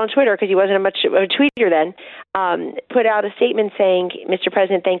statement, not on Twitter because he wasn't much of a tweeter then, put out a statement saying, Mr.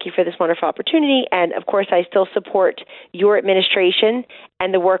 President, thank you for this wonderful opportunity, and of course I still support your administration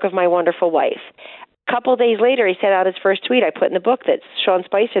and the work of my wonderful wife. couple of days later, he sent out his first tweet. I put in the book that Sean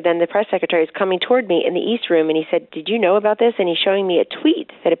Spicer, then the press secretary, is coming toward me in the East Room, and he said, "Did you know about this?" And he's showing me a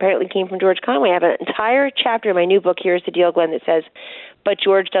tweet that apparently came from George Conway. I have an entire chapter in my new book, Here's the Deal, Glenn, that says, "But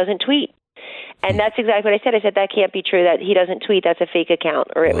George doesn't tweet." And that's exactly what I said. I said, that can't be true, that he doesn't tweet. That's a fake account,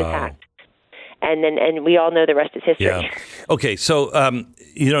 or it was hacked. And we all know the rest is history. Yeah. Okay, so,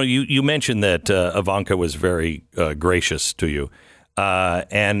 you mentioned that Ivanka was very gracious to you.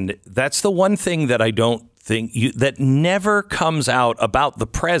 And that's the one thing that I don't think that never comes out about the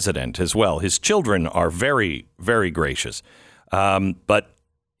president as well. His children are very, very gracious. But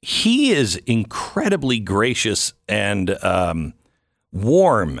he is incredibly gracious and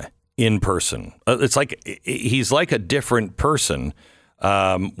warm in person. It's like he's like a different person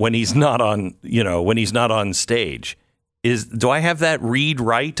when he's not on stage. Do I have that read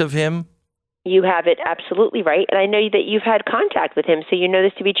right of him? You have it absolutely right. And I know that you've had contact with him, so you know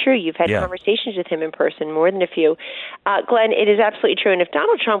this to be true. You've had conversations with him in person, more than a few. Glenn, it is absolutely true. And if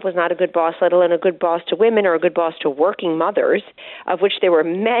Donald Trump was not a good boss, let alone a good boss to women or a good boss to working mothers, of which there were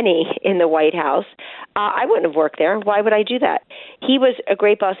many in the White House, I wouldn't have worked there. Why would I do that? He was a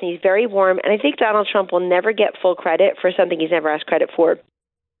great boss, and he's very warm. And I think Donald Trump will never get full credit for something he's never asked credit for,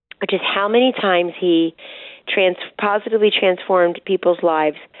 which is how many times he positively transformed people's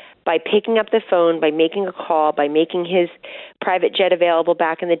lives by picking up the phone, by making a call, by making his private jet available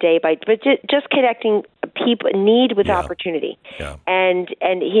back in the day, but just connecting people need with opportunity. Yeah. And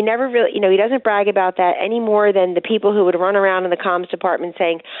he never really, he doesn't brag about that any more than the people who would run around in the comms department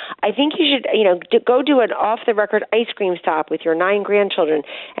saying, I think you should, go do an off-the-record ice cream stop with your 9 grandchildren.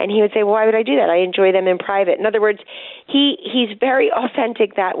 And he would say, well, why would I do that? I enjoy them in private. In other words, he's very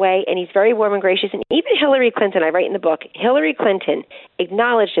authentic that way, and he's very warm and gracious. And even Hillary Clinton, I write in the book, Hillary Clinton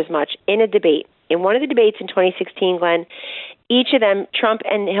acknowledged as much in a debate. In one of the debates in 2016, Glenn, each of them, Trump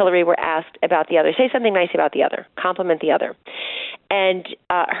and Hillary, were asked about the other. Say something nice about the other. Compliment the other. And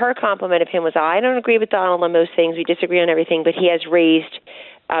her compliment of him was, I don't agree with Donald on most things. We disagree on everything, but he has raised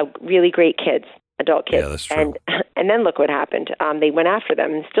really great kids, adult kids. Yeah, that's true. And then look what happened. They went after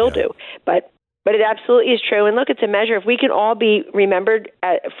them and still do. But it absolutely is true. And look, it's a measure. If we can all be remembered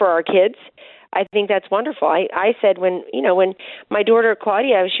for our kids, I think that's wonderful. I said when my daughter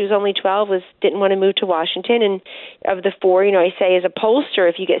Claudia, she was only 12, didn't want to move to Washington, and of the 4, I say as a pollster,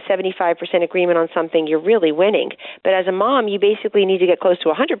 if you get 75% agreement on something, you're really winning. But as a mom, you basically need to get close to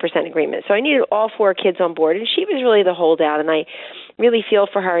 100% agreement. So I needed all 4 kids on board, and she was really the holdout, and I really feel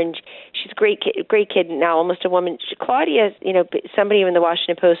for her, and she's a great kid now, almost a woman. Claudia, somebody in the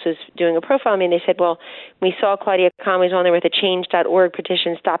Washington Post was doing a profile on me, and they said, well, we saw Claudia Conway's on there with a change.org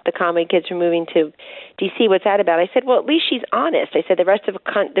petition, stop the Conway kids from moving to D.C. What's that about? I said, well, at least she's honest. I said, the rest of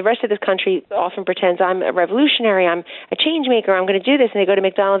this country often pretends I'm a revolutionary, I'm a change maker, I'm going to do this, and they go to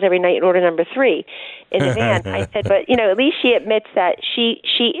McDonald's every night and order number 3 in the van. I said, but at least she admits that she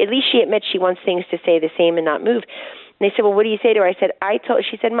admits she wants things to stay the same and not move. And they said, well, what do you say to her? I said,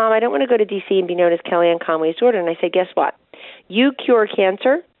 she said, Mom, I don't want to go to D.C. and be known as Kellyanne Conway's daughter. And I said, guess what? You cure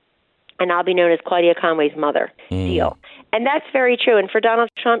cancer, and I'll be known as Claudia Conway's mother. Deal. And that's very true. And for Donald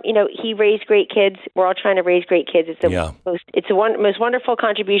Trump, he raised great kids. We're all trying to raise great kids. It's the most wonderful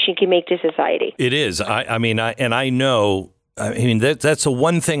contribution you can make to society. It is. I mean, that's the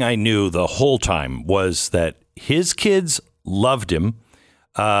one thing I knew the whole time was that his kids loved him.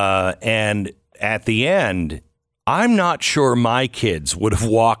 And at the end, I'm not sure my kids would have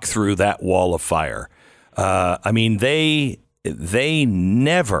walked through that wall of fire. They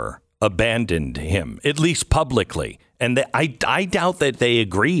never abandoned him, at least publicly. And I doubt that they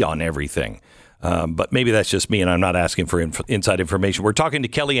agree on everything. But maybe that's just me, and I'm not asking for inside information. We're talking to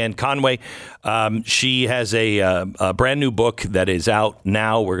Kellyanne Conway. She has a brand new book that is out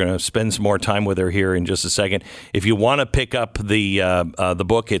now. We're going to spend some more time with her here in just a second. If you want to pick up the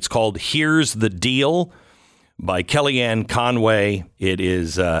book, it's called Here's the Deal by Kellyanne Conway. It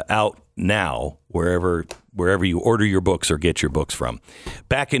is out now wherever you order your books or get your books from.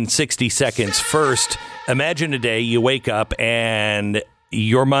 Back in 60 seconds. First, imagine a day you wake up and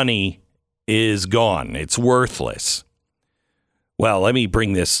your money is gone. It's worthless. Well, let me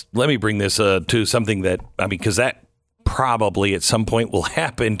bring this to something that, because that probably at some point will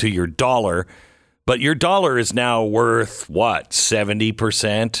happen to your dollar. But your dollar is now worth,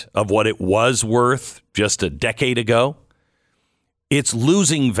 70% of what it was worth just a decade ago? It's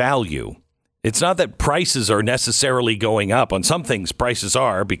losing value. It's not that prices are necessarily going up. On some things, prices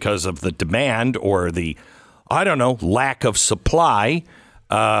are because of the demand or the, lack of supply.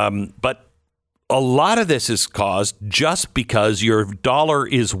 But a lot of this is caused just because your dollar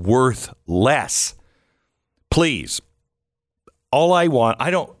is worth less. Please, all I want,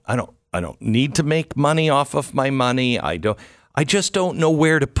 don't need to make money off of my money. I just don't know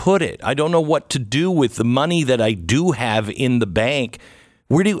where to put it. I don't know what to do with the money that I do have in the bank.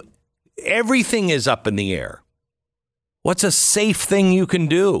 Everything is up in the air. What's a safe thing you can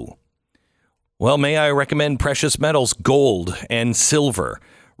do? Well, may I recommend precious metals, gold and silver.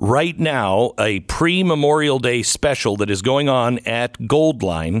 Right now, a pre-Memorial Day special that is going on at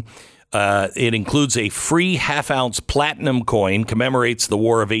Goldline. It includes a free half-ounce platinum coin, commemorates the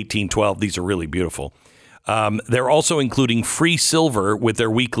War of 1812. These are really beautiful. They're also including free silver with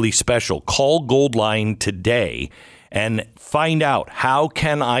their weekly special. Call Goldline today and find out, how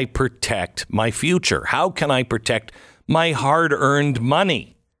can I protect my future? How can I protect my hard-earned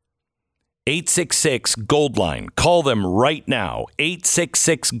money? 866-GOLDLINE. Call them right now.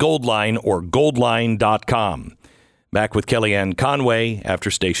 866-GOLDLINE or goldline.com. Back with Kellyanne Conway after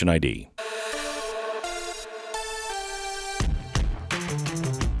Station ID.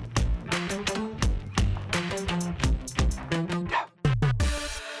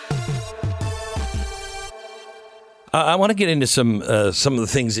 I want to get into some of the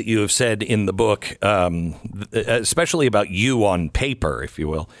things that you have said in the book, especially about you on paper, if you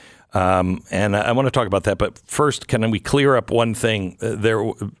will. And I want to talk about that. But first, can we clear up one thing?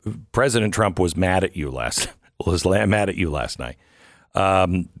 President Trump was mad at you last night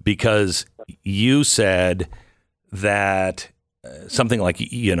because you said that something like,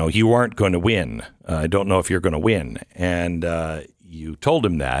 you aren't going to win. I don't know if you're going to win. And you told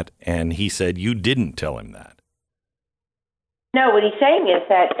him that, and he said you didn't tell him that. No, what he's saying is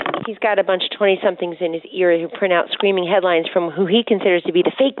that he's got a bunch of 20-somethings in his ear who print out screaming headlines from who he considers to be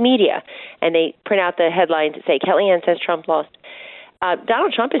the fake media, and they print out the headlines that say, Kellyanne says Trump lost.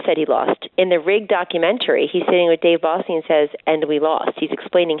 Donald Trump has said he lost. In the rigged documentary, he's sitting with Dave Bossie and says, and we lost. He's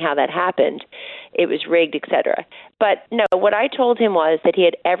explaining how that happened. It was rigged, etc. But no, what I told him was that he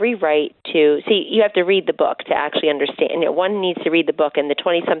had every right to see. You have to read the book to actually understand. One needs to read the book, and the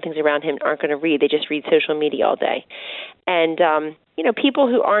 20-somethings around him aren't going to read. They just read social media all day. And, people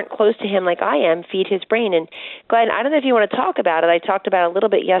who aren't close to him like I am feed his brain. And Glenn, I don't know if you want to talk about it. I talked about it a little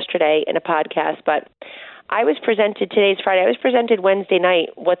bit yesterday in a podcast, but I was presented, today's Friday, I was presented Wednesday night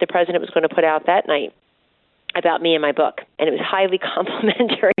what the president was going to put out that night about me and my book. And it was highly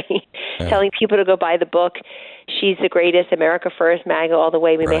complimentary, telling people to go buy the book. She's the greatest, America First, MAGA all the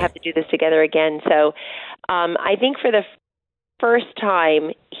way. We may have to do this together again. So I think for the first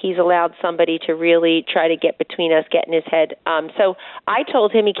time, he's allowed somebody to really try to get between us, get in his head. So I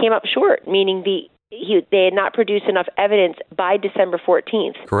told him he came up short, meaning they had not produced enough evidence by December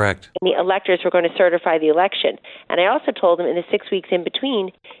 14th. Correct. And the electors were going to certify the election. And I also told him in the 6 weeks in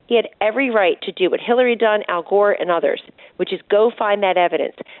between, he had every right to do what Hillary done, Al Gore, and others, which is go find that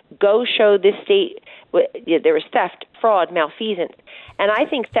evidence. Go show this state there was theft, fraud, malfeasance. And I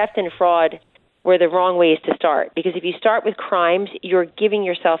think theft and fraud were the wrong ways to start. Because if you start with crimes, you're giving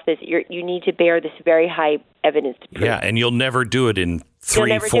yourself this, you need to bear this very high evidence to prove. Yeah, and you'll never do it in 3-4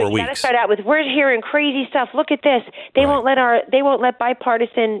 weeks. You got to start out with, we're hearing crazy stuff. Look at this. They won't let our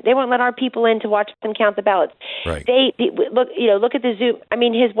people in to watch them count the ballots. Right. Look at the Zoom. I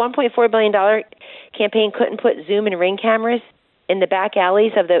mean, his $1.4 billion campaign couldn't put Zoom and Ring cameras in the back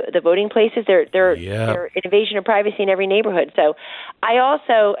alleys of the voting places. They're an invasion of privacy in every neighborhood. So I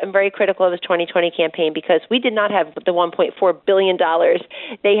also am very critical of his 2020 campaign because we did not have the $1.4 billion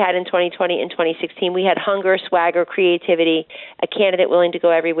they had in 2020 and 2016. We had hunger, swagger, creativity, a candidate willing to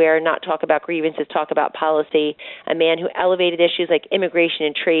go everywhere, not talk about grievances, talk about policy, a man who elevated issues like immigration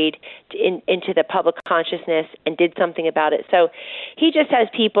and trade into the public consciousness and did something about it. So he just has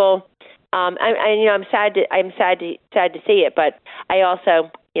people. I'm sad to see it, but I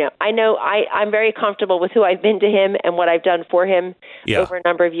also, I'm very comfortable with who I've been to him and what I've done for him over a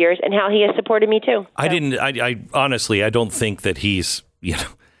number of years and how he has supported me too. So. I honestly, I don't think that he's,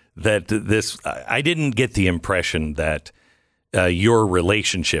 I didn't get the impression that your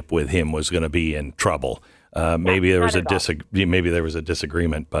relationship with him was going to be in trouble. Maybe there was a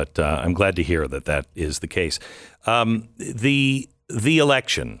disagreement, but I'm glad to hear that is the case. The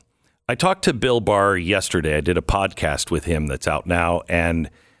election. I talked to Bill Barr yesterday. I did a podcast with him that's out now. And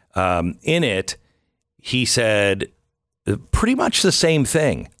in it, he said pretty much the same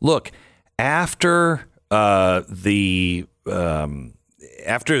thing. Look, after December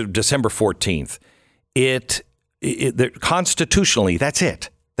 14th, constitutionally, that's it.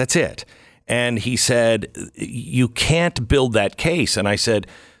 That's it. And he said, you can't build that case. And I said,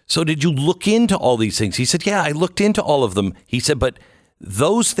 so did you look into all these things? He said, yeah, I looked into all of them. He said, but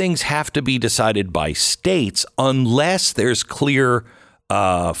those things have to be decided by states unless there's clear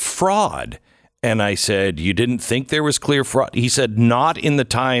fraud. And I said, you didn't think there was clear fraud? He said, not in the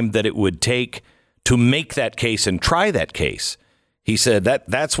time that it would take to make that case and try that case. He said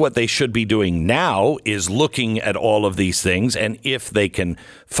that's what they should be doing now, is looking at all of these things. And if they can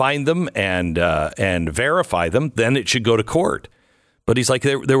find them and verify them, then it should go to court. But he's like,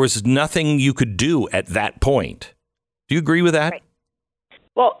 there was nothing you could do at that point. Do you agree with that? Right.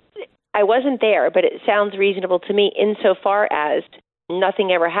 Well, I wasn't there, but it sounds reasonable to me insofar as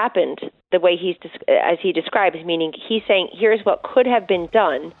nothing ever happened the way as he describes, meaning he's saying, here's what could have been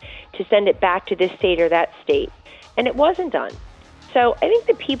done to send it back to this state or that state. And it wasn't done. So I think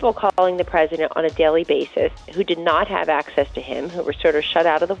the people calling the president on a daily basis who did not have access to him, who were sort of shut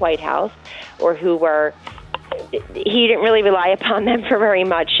out of the White House, or he didn't really rely upon them for very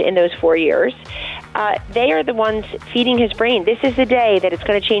much in those 4 years, they are the ones feeding his brain. This is the day that it's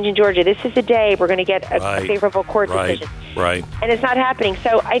going to change in Georgia. This is the day we're going to get a favorable court decision. Right. And it's not happening.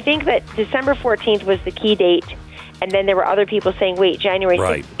 So I think that December 14th was the key date. And then there were other people saying, wait, January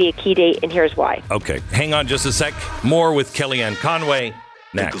 6th would be a key date, and here's why. Okay. Hang on just a sec. More with Kellyanne Conway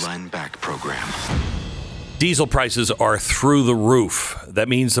next. The Glenn Beck Program. Diesel prices are through the roof. That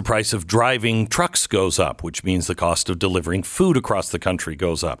means the price of driving trucks goes up, which means the cost of delivering food across the country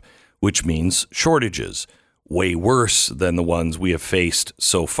goes up, which means shortages, way worse than the ones we have faced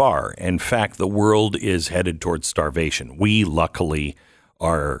so far. In fact, the world is headed towards starvation. We luckily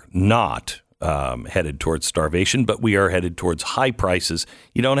are not headed towards starvation, but we are headed towards high prices.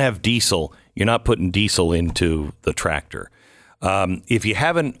 You don't have diesel. You're not putting diesel into the tractor. If you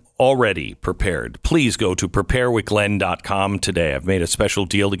haven't already prepared, please go to preparewithglenn.com today. I've made a special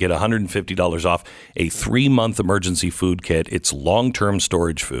deal to get $150 off a 3-month emergency food kit. It's long-term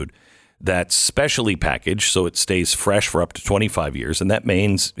storage food that's specially packaged so it stays fresh for up to 25 years, and that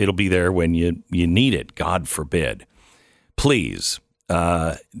means it'll be there when you need it, God forbid. Please,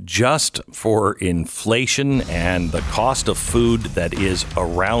 just for inflation and the cost of food that is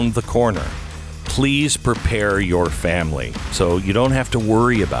around the corner, please prepare your family so you don't have to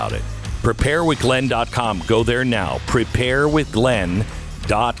worry about it. Preparewithglenn.com. Go there now.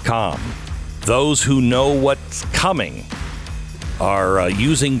 Preparewithglenn.com. Those who know what's coming are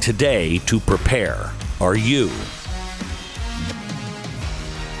using today to prepare. Are you?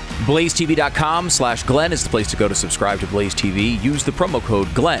 BlazeTV.com/Glenn is the place to go to subscribe to Blaze TV. Use the promo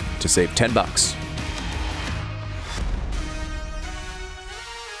code Glenn to save $10.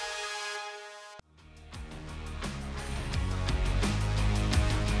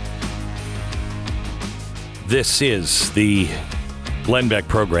 This is the Glenn Beck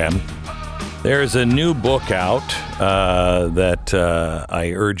Program. There's a new book out that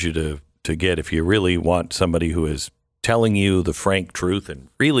I urge you to get if you really want somebody who is telling you the frank truth. And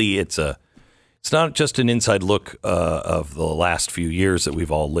really, it's not just an inside look of the last few years that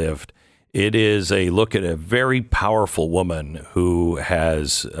we've all lived. It is a look at a very powerful woman who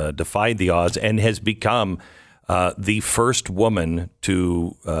has defied the odds and has become the first woman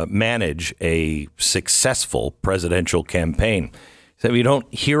to manage a successful presidential campaign. So you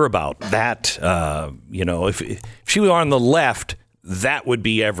don't hear about that. If she were on the left, that would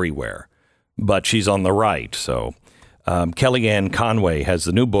be everywhere. But she's on the right. So Kellyanne Conway has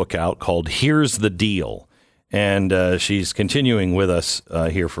the new book out called Here's the Deal. And she's continuing with us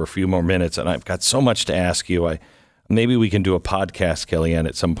here for a few more minutes. And I've got so much to ask you. Maybe we can do a podcast, Kellyanne,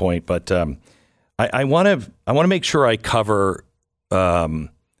 at some point. But I want to make sure I cover you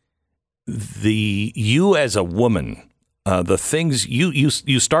as a woman. The things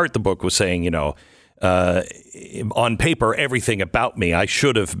you start the book with saying, on paper, everything about me, I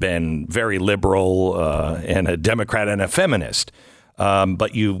should have been very liberal and a Democrat and a feminist.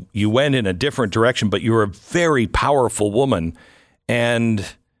 But you went in a different direction, but you're a very powerful woman. And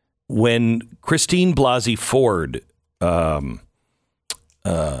when Christine Blasey Ford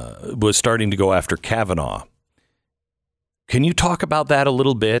was starting to go after Kavanaugh, can you talk about that a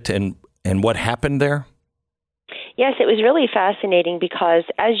little bit and what happened there? Yes, it was really fascinating because,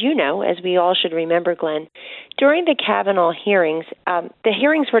 as you know, as we all should remember, Glenn, during the Kavanaugh hearings, the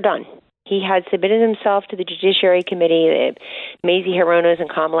hearings were done. He had submitted himself to the Judiciary Committee. Mazie Hironos and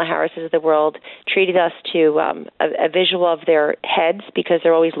Kamala Harris's of the world treated us to a visual of their heads because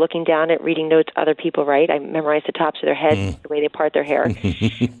they're always looking down at reading notes other people write. I memorized the tops of their heads, the way they part their hair.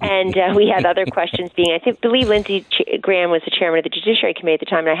 And we had other questions being, I believe Lindsey Graham was the chairman of the Judiciary Committee at the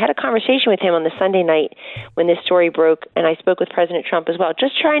time, and I had a conversation with him on the Sunday night when this story broke, and I spoke with President Trump as well,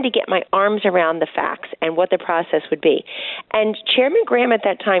 just trying to get my arms around the facts and what the process would be. And Chairman Graham at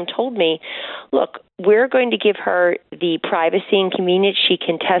that time told me, look, we're going to give her the privacy and convenience. She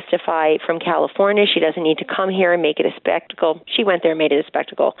can testify from California. She doesn't need to come here and make it a spectacle. She went there and made it a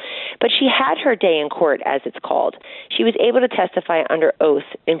spectacle. But she had her day in court, as it's called. She was able to testify under oath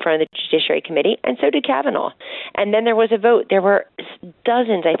in front of the Judiciary Committee, and so did Kavanaugh. And then there was a vote. There were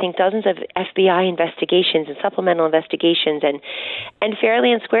dozens of FBI investigations and supplemental investigations, and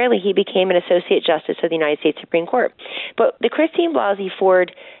fairly and squarely, he became an Associate Justice of the United States Supreme Court. But the Christine Blasey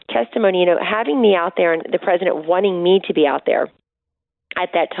Ford testimony, having me out there and the president wanting me to be out there at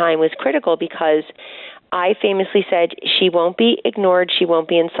that time was critical, because I famously said, she won't be ignored, she won't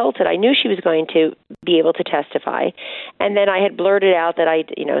be insulted. I knew she was going to be able to testify. And then I had blurted out that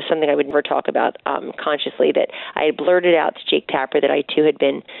something I would never talk about consciously, that I had blurted out to Jake Tapper that I too had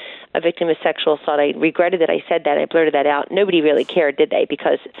been a victim of sexual assault. I regretted that I said that. I blurted that out. Nobody really cared, did they?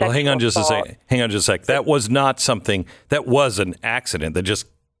 Because hang on just a sec. That was not something, that was an accident that just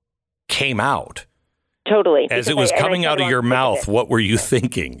came out. Totally. As it was coming out of your mouth, what were you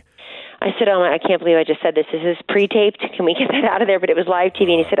thinking? I said, I can't believe I just said this. Is this pre-taped? Can we get that out of there? But it was live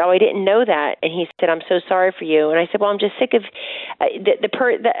TV. And he said, I didn't know that. And he said, I'm so sorry for you. And I said, well, I'm just sick of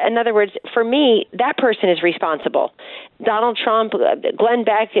in other words, for me, that person is responsible. Donald Trump, Glenn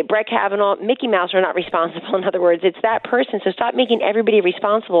Beck, Brett Kavanaugh, Mickey Mouse are not responsible. In other words, it's that person. So stop making everybody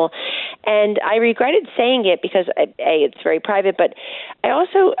responsible. And I regretted saying it because, it's very private. But I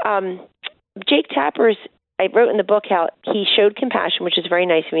also, Jake Tapper's, I wrote in the book how he showed compassion, which is very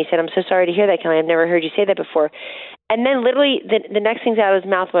nice of me. He said, I'm so sorry to hear that, Kelly. I've never heard you say that before. And then literally the next thing out of his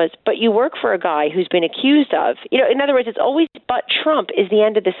mouth was, but you work for a guy who's been accused of, in other words, it's always, but Trump is the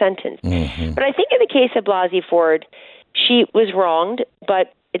end of the sentence. Mm-hmm. But I think in the case of Blasey Ford, she was wronged,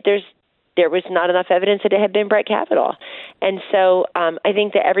 but there was not enough evidence that it had been Brett Kavanaugh. And so I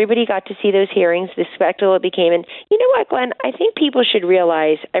think that everybody got to see those hearings, the spectacle it became. And you know what, Glenn? I think people should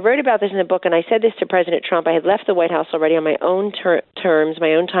realize, I wrote about this in the book, and I said this to President Trump. I had left the White House already on my own terms,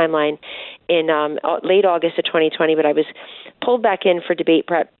 my own timeline in late August of 2020, but I was pulled back in for debate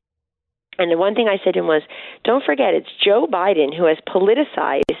prep. And the one thing I said to him was, don't forget, it's Joe Biden who has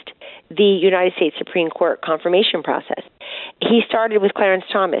politicized the United States Supreme Court confirmation process. He started with Clarence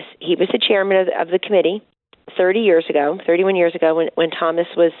Thomas. He was the chairman of the committee 31 years ago, when Thomas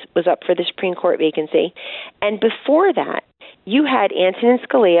was up for the Supreme Court vacancy. And before that, you had Antonin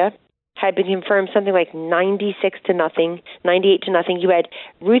Scalia, had been confirmed something like 98 to nothing. You had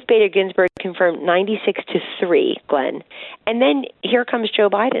Ruth Bader Ginsburg confirmed 96-3, Glenn. And then here comes Joe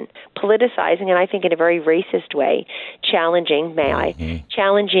Biden, politicizing, and I think in a very racist way, challenging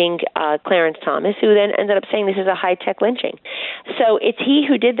Clarence Thomas, who then ended up saying this is a high-tech lynching. So it's he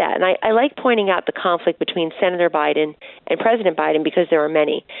who did that. And I like pointing out the conflict between Senator Biden and President Biden because there are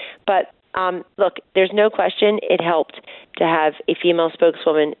many. But look, there's no question it helped to have a female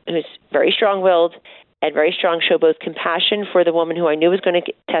spokeswoman who's very strong-willed and very strong, show both compassion for the woman who I knew was going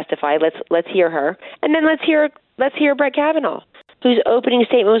to testify. Let's hear her, and then let's hear Brett Kavanaugh, whose opening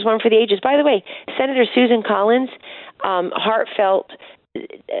statement was one for the ages. By the way, Senator Susan Collins, heartfelt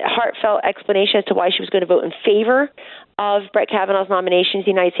explanation as to why she was going to vote in favor of Brett Kavanaugh's nomination to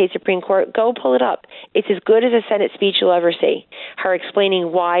the United States Supreme Court. Go pull it up. It's as good as a Senate speech you'll ever see, her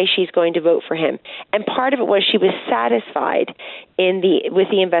explaining why she's going to vote for him. And part of it was she was satisfied with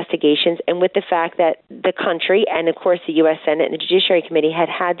the investigations and with the fact that the country and, of course, the U.S. Senate and the Judiciary Committee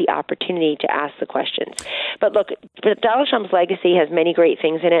had the opportunity to ask the questions. But look, Donald Trump's legacy has many great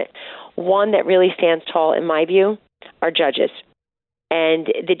things in it. One that really stands tall, in my view, are judges. And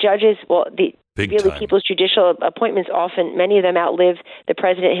the judges, people's judicial appointments often, many of them outlive the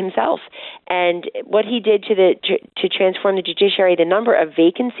president himself. And what he did to transform the judiciary, the number of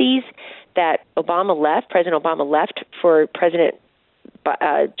vacancies that President Obama left for President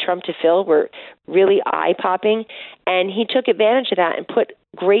Trump to fill were really eye-popping. And he took advantage of that and put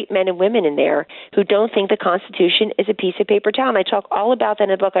great men and women in there who don't think the Constitution is a piece of paper towel. And I talk all about that in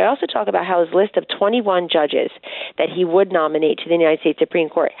the book. I also talk about how his list of 21 judges that he would nominate to the United States Supreme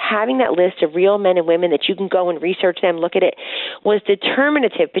Court, having that list of real men and women that you can go and research them, look at it, was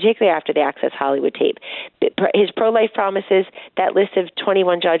determinative, particularly after the Access Hollywood tape. His pro-life promises, that list of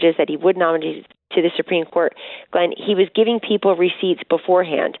 21 judges that he would nominate to the Supreme Court, Glenn, he was giving people receipts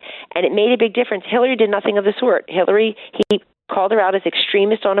beforehand, and it made a big difference. Hillary did nothing of the sort. He called her out as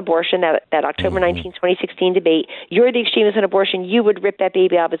extremist on abortion, that October 19, 2016 debate. You're the extremist on abortion. You would rip that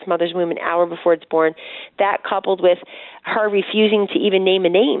baby out of its mother's womb an hour before it's born. That, coupled with her refusing to even name a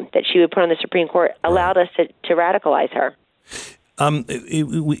name that she would put on the Supreme Court, allowed us to radicalize her.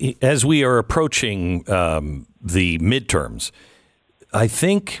 As we are approaching the midterms, I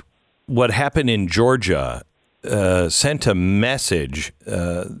think what happened in Georgia sent a message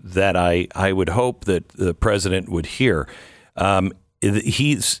that I would hope that the president would hear.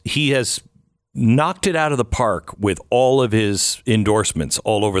 He has knocked it out of the park with all of his endorsements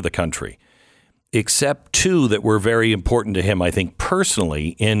all over the country, except two that were very important to him, I think,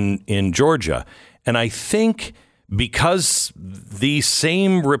 personally in Georgia. And I think because the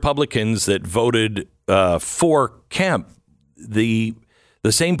same Republicans that voted for Kemp, the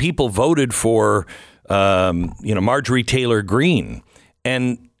same people voted for Marjorie Taylor Greene.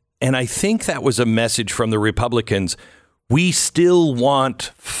 And I think that was a message from the Republicans. We still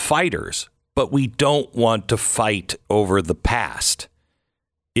want fighters, but we don't want to fight over the past.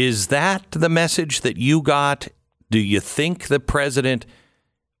 Is that the message that you got? Do you think the president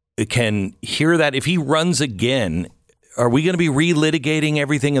can hear that? If he runs again, are we going to be relitigating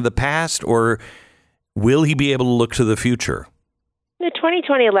everything in the past, or will he be able to look to the future? The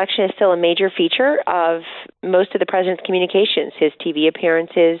 2020 election is still a major feature of most of the president's communications, his TV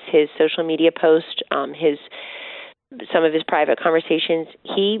appearances, his social media posts, some of his private conversations.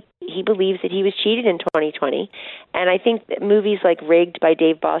 He believes that he was cheated in 2020. And I think that movies like Rigged by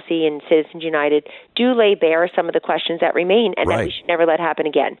Dave Bossie and Citizens United do lay bare some of the questions that remain and that we should never let happen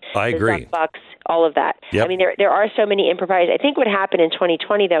again. I agree. Bucks, all of that. Yep. I mean, there are so many improprieties. I think what happened in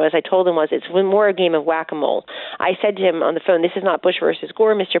 2020, though, as I told him, was it's more a game of whack-a-mole. I said to him on the phone, this is not Bush versus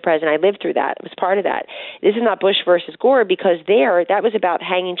Gore, Mr. President. I lived through that. It was part of that. This is not Bush versus Gore because that was about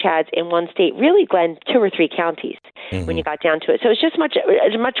hanging chads in one state, really, Glenn, 2 or 3 counties when you got down to it. So it's just a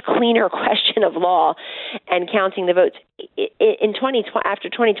much cleaner question of law and counting the votes. After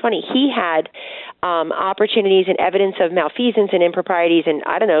 2020, he had opportunities and evidence of malfeasance and improprieties, and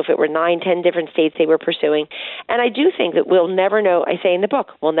I don't know if it were 9, 10 different states they were pursuing. And I do think that we'll never know. I say in the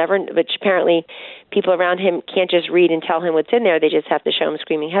book, we'll never, which apparently people around him can't just read and tell him what's in there. They just have to show him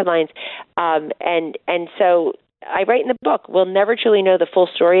screaming headlines. And so I write in the book, we'll never truly know the full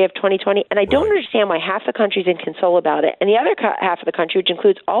story of 2020, and I don't understand why half the country's inconsole about it, and the other half of the country, which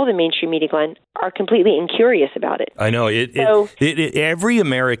includes all the mainstream media, Glenn, are completely incurious about it. I know. Every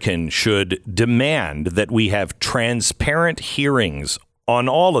American should demand that we have transparent hearings on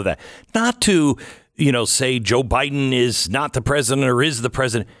all of that. Not to, say Joe Biden is not the president or is the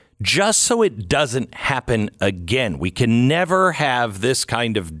president, just so it doesn't happen again. We can never have this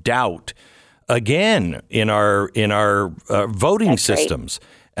kind of doubt again in our voting systems.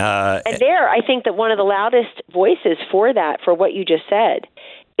 And I think that one of the loudest voices for what you just said,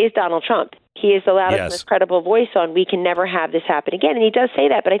 is Donald Trump. He is the loudest, most credible voice on we can never have this happen again. And he does say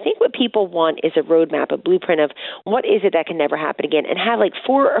that. But I think what people want is a roadmap, a blueprint of what is it that can never happen again, and have like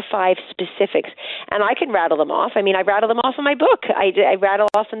 4 or 5 specifics. And I can rattle them off. I mean, I rattle them off in my book. I rattle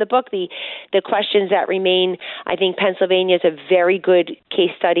off in the book the questions that remain. I think Pennsylvania is a very good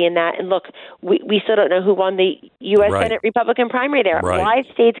case study in that. And look, we still don't know who won the U.S. Senate Republican primary there. Right. Why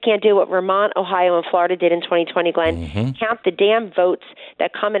states can't do what Vermont, Ohio, and Florida did in 2020, Glenn? Count the damn votes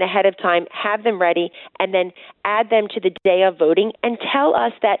that come in ahead of time, have them ready, and then add them to the day of voting and tell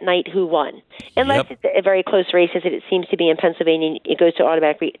us that night who won. Unless it's a very close race, as it seems to be in Pennsylvania, it goes to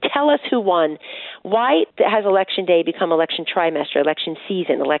automatic. Tell us who won. Why has election day become election trimester, election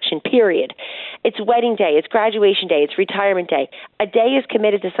season, election period? It's wedding day, it's graduation day, it's retirement day. A day is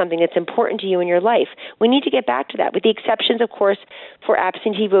committed to something that's important to you in your life. We need to get back to that, with the exceptions, of course, for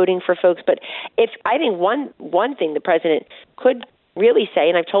absentee voting for folks. But I think one thing the president could really say,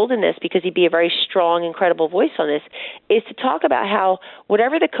 and I've told him this because he'd be a very strong and credible voice on this, is to talk about how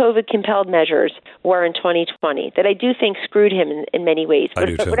whatever the COVID-compelled measures were in 2020, that I do think screwed him in many ways, but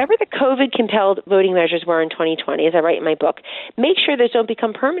whatever the COVID-compelled voting measures were in 2020, as I write in my book, make sure those don't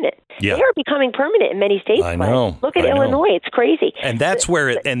become permanent. Yeah. They are becoming permanent in many states. I know. Look at Illinois; it's crazy. And that's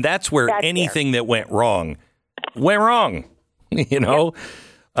where anything that went wrong.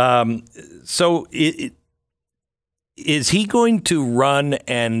 So is he going to run,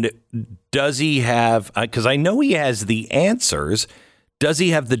 and does he have, because I know he has the answers, does he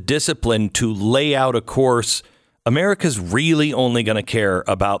have the discipline to lay out a course? America's really only going to care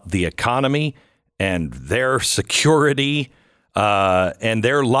about the economy and their security and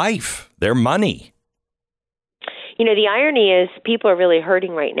their life, their money. The irony is people are really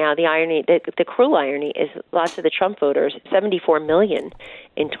hurting right now. The irony, the cruel irony, is lots of the Trump voters, 74 million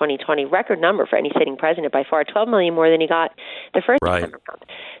in 2020, record number for any sitting president by far, 12 million more than he got the first time around.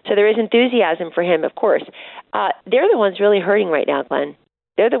 So there is enthusiasm for him, of course. They're the ones really hurting right now, Glenn.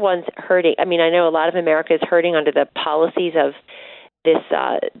 They're the ones hurting. I mean, I know a lot of America is hurting under the policies of this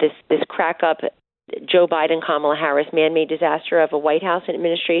crack up Joe Biden, Kamala Harris, man-made disaster of a White House and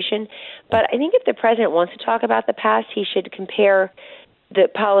administration. But I think if the president wants to talk about the past, he should compare the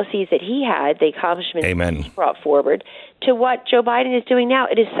policies that he had, the accomplishments he brought forward, to what Joe Biden is doing now.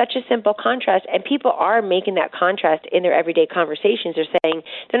 It is such a simple contrast, and people are making that contrast in their everyday conversations. They're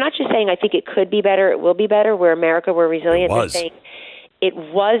not just saying, I think it could be better, it will be better, we're America, we're resilient. They're saying, it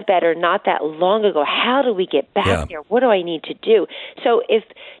was better not that long ago. How do we get back there? What do I need to do? So if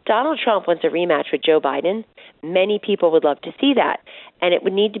Donald Trump wants a rematch with Joe Biden, many people would love to see that. And it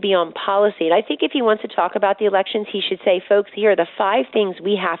would need to be on policy. And I think if he wants to talk about the elections, he should say, folks, here are the 5 things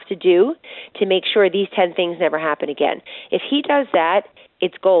we have to do to make sure these 10 things never happen again. If he does that,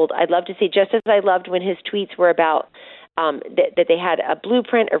 it's gold. I'd love to see, just as I loved when his tweets were about that they had a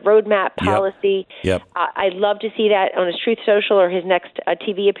blueprint, a roadmap, policy. Yep. I'd love to see that on his Truth Social or his next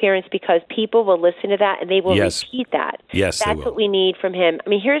TV appearance, because people will listen to that and they will repeat that. Yes, that's what we need from him. I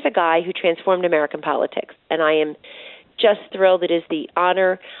mean, here's a guy who transformed American politics, and I am just thrilled. It is the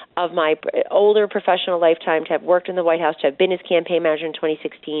honor of my older professional lifetime to have worked in the White House, to have been his campaign manager in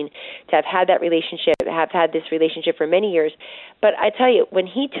 2016, to have had that relationship, have had this relationship for many years. But I tell you, when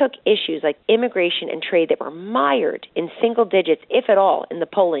he took issues like immigration and trade that were mired in single digits, if at all, in the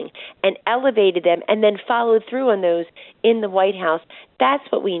polling, and elevated them and then followed through on those in the White House, that's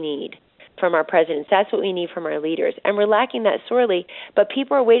what we need from our presidents. That's what we need from our leaders. And we're lacking that sorely, but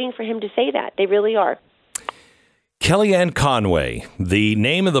people are waiting for him to say that. They really are. Kellyanne Conway, the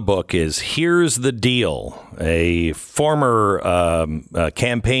name of the book is Here's the Deal, a former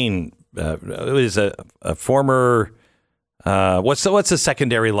campaign, is a former, what's the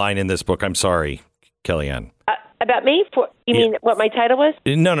secondary line in this book? I'm sorry, Kellyanne. About me? You mean what my title was?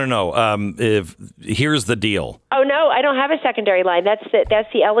 No. Here's the Deal. Oh, no, I don't have a secondary line. That's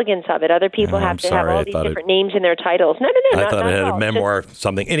the elegance of it. Other people have to have all these different names in their titles. No. I thought it had a memoir,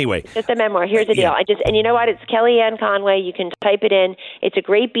 something. Anyway. Just a memoir. Here's the deal. And you know what? It's Kellyanne Conway. You can type it in. It's a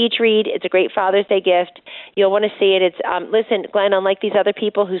great beach read. It's a great Father's Day gift. You'll want to see it. It's listen, Glenn, unlike these other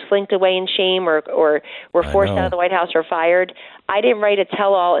people who slinked away in shame or were forced out of the White House or fired, I didn't write a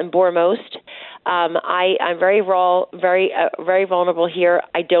tell-all and bore most. I'm very raw, very vulnerable here.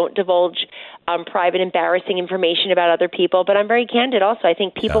 I don't divulge private, embarrassing information about other people, but I'm very candid also. I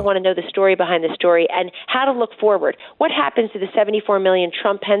think people want to know the story behind the story and how to look forward. What happens to the 74 million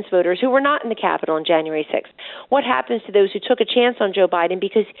Trump-Pence voters who were not in the Capitol on January 6th? What happens to those who took a chance on Joe Biden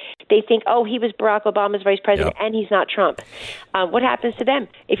because they think, oh, he was Barack Obama's vice president and he's not Trump? What happens to them?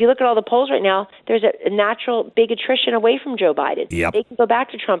 If you look at all the polls right now, there's a natural big attrition away from Joe Biden. Yep. They can go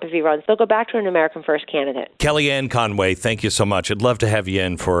back to Trump if he runs. They'll go back to an American First candidate. Kellyanne Conway, thank you so much. I'd love to have you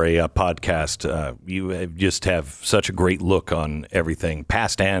in for a podcast. You just have such a great look on everything,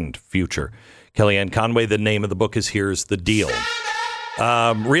 past and future. Kellyanne Conway, the name of the book is Here's the Deal.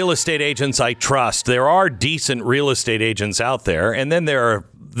 Real estate agents I trust. There are decent real estate agents out there, and then there are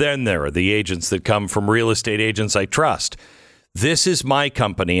the agents that come from real estate agents I trust. This is my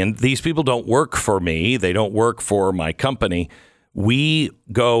company, and these people don't work for me. They don't work for my company. We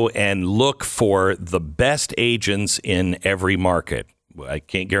go and look for the best agents in every market. I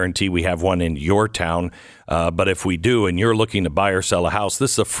can't guarantee we have one in your town, but if we do and you're looking to buy or sell a house,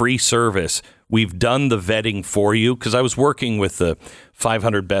 this is a free service. We've done the vetting for you because I was working with the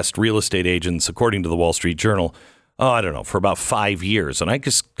 500 best real estate agents, according to the Wall Street Journal, for about 5 years. And I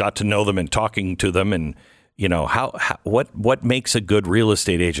just got to know them and talking to them and, what makes a good real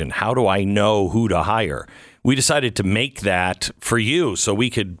estate agent? How do I know who to hire? We decided to make that for you so we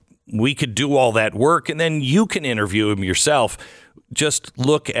could do all that work and then you can interview them yourself. Just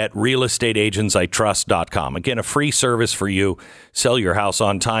look at realestateagentsitrust.com. Again, a free service for you. Sell your house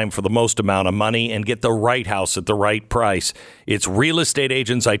on time for the most amount of money and get the right house at the right price. It's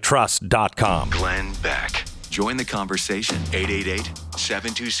realestateagentsitrust.com. Glenn Beck. Join the conversation.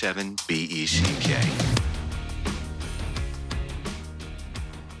 888-727-BECK.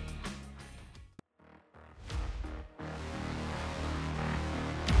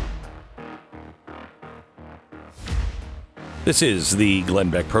 This is the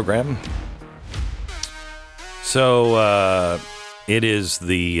Glenn Beck program. So it's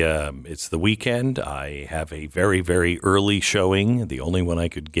the weekend. I have a very, very early showing, the only one I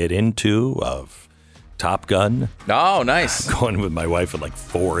could get into of Top Gun. Oh, nice. I'm going with my wife at like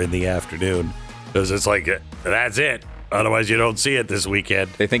 4 in the afternoon because it's like, that's it. Otherwise, you don't see it this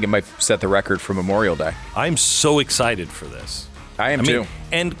weekend. They think it might set the record for Memorial Day. I'm so excited for this. I am too.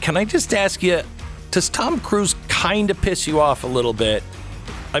 And can I just ask you, does Tom Cruise kind of piss you off a little bit?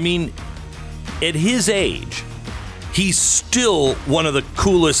 I mean, at his age, he's still one of the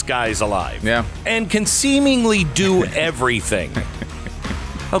coolest guys alive. Yeah. And can seemingly do everything.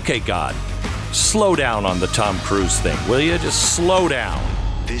 Okay, God, slow down on the Tom Cruise thing, will you? Just slow down.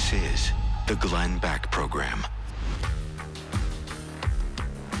 This is the Glenn Beck program.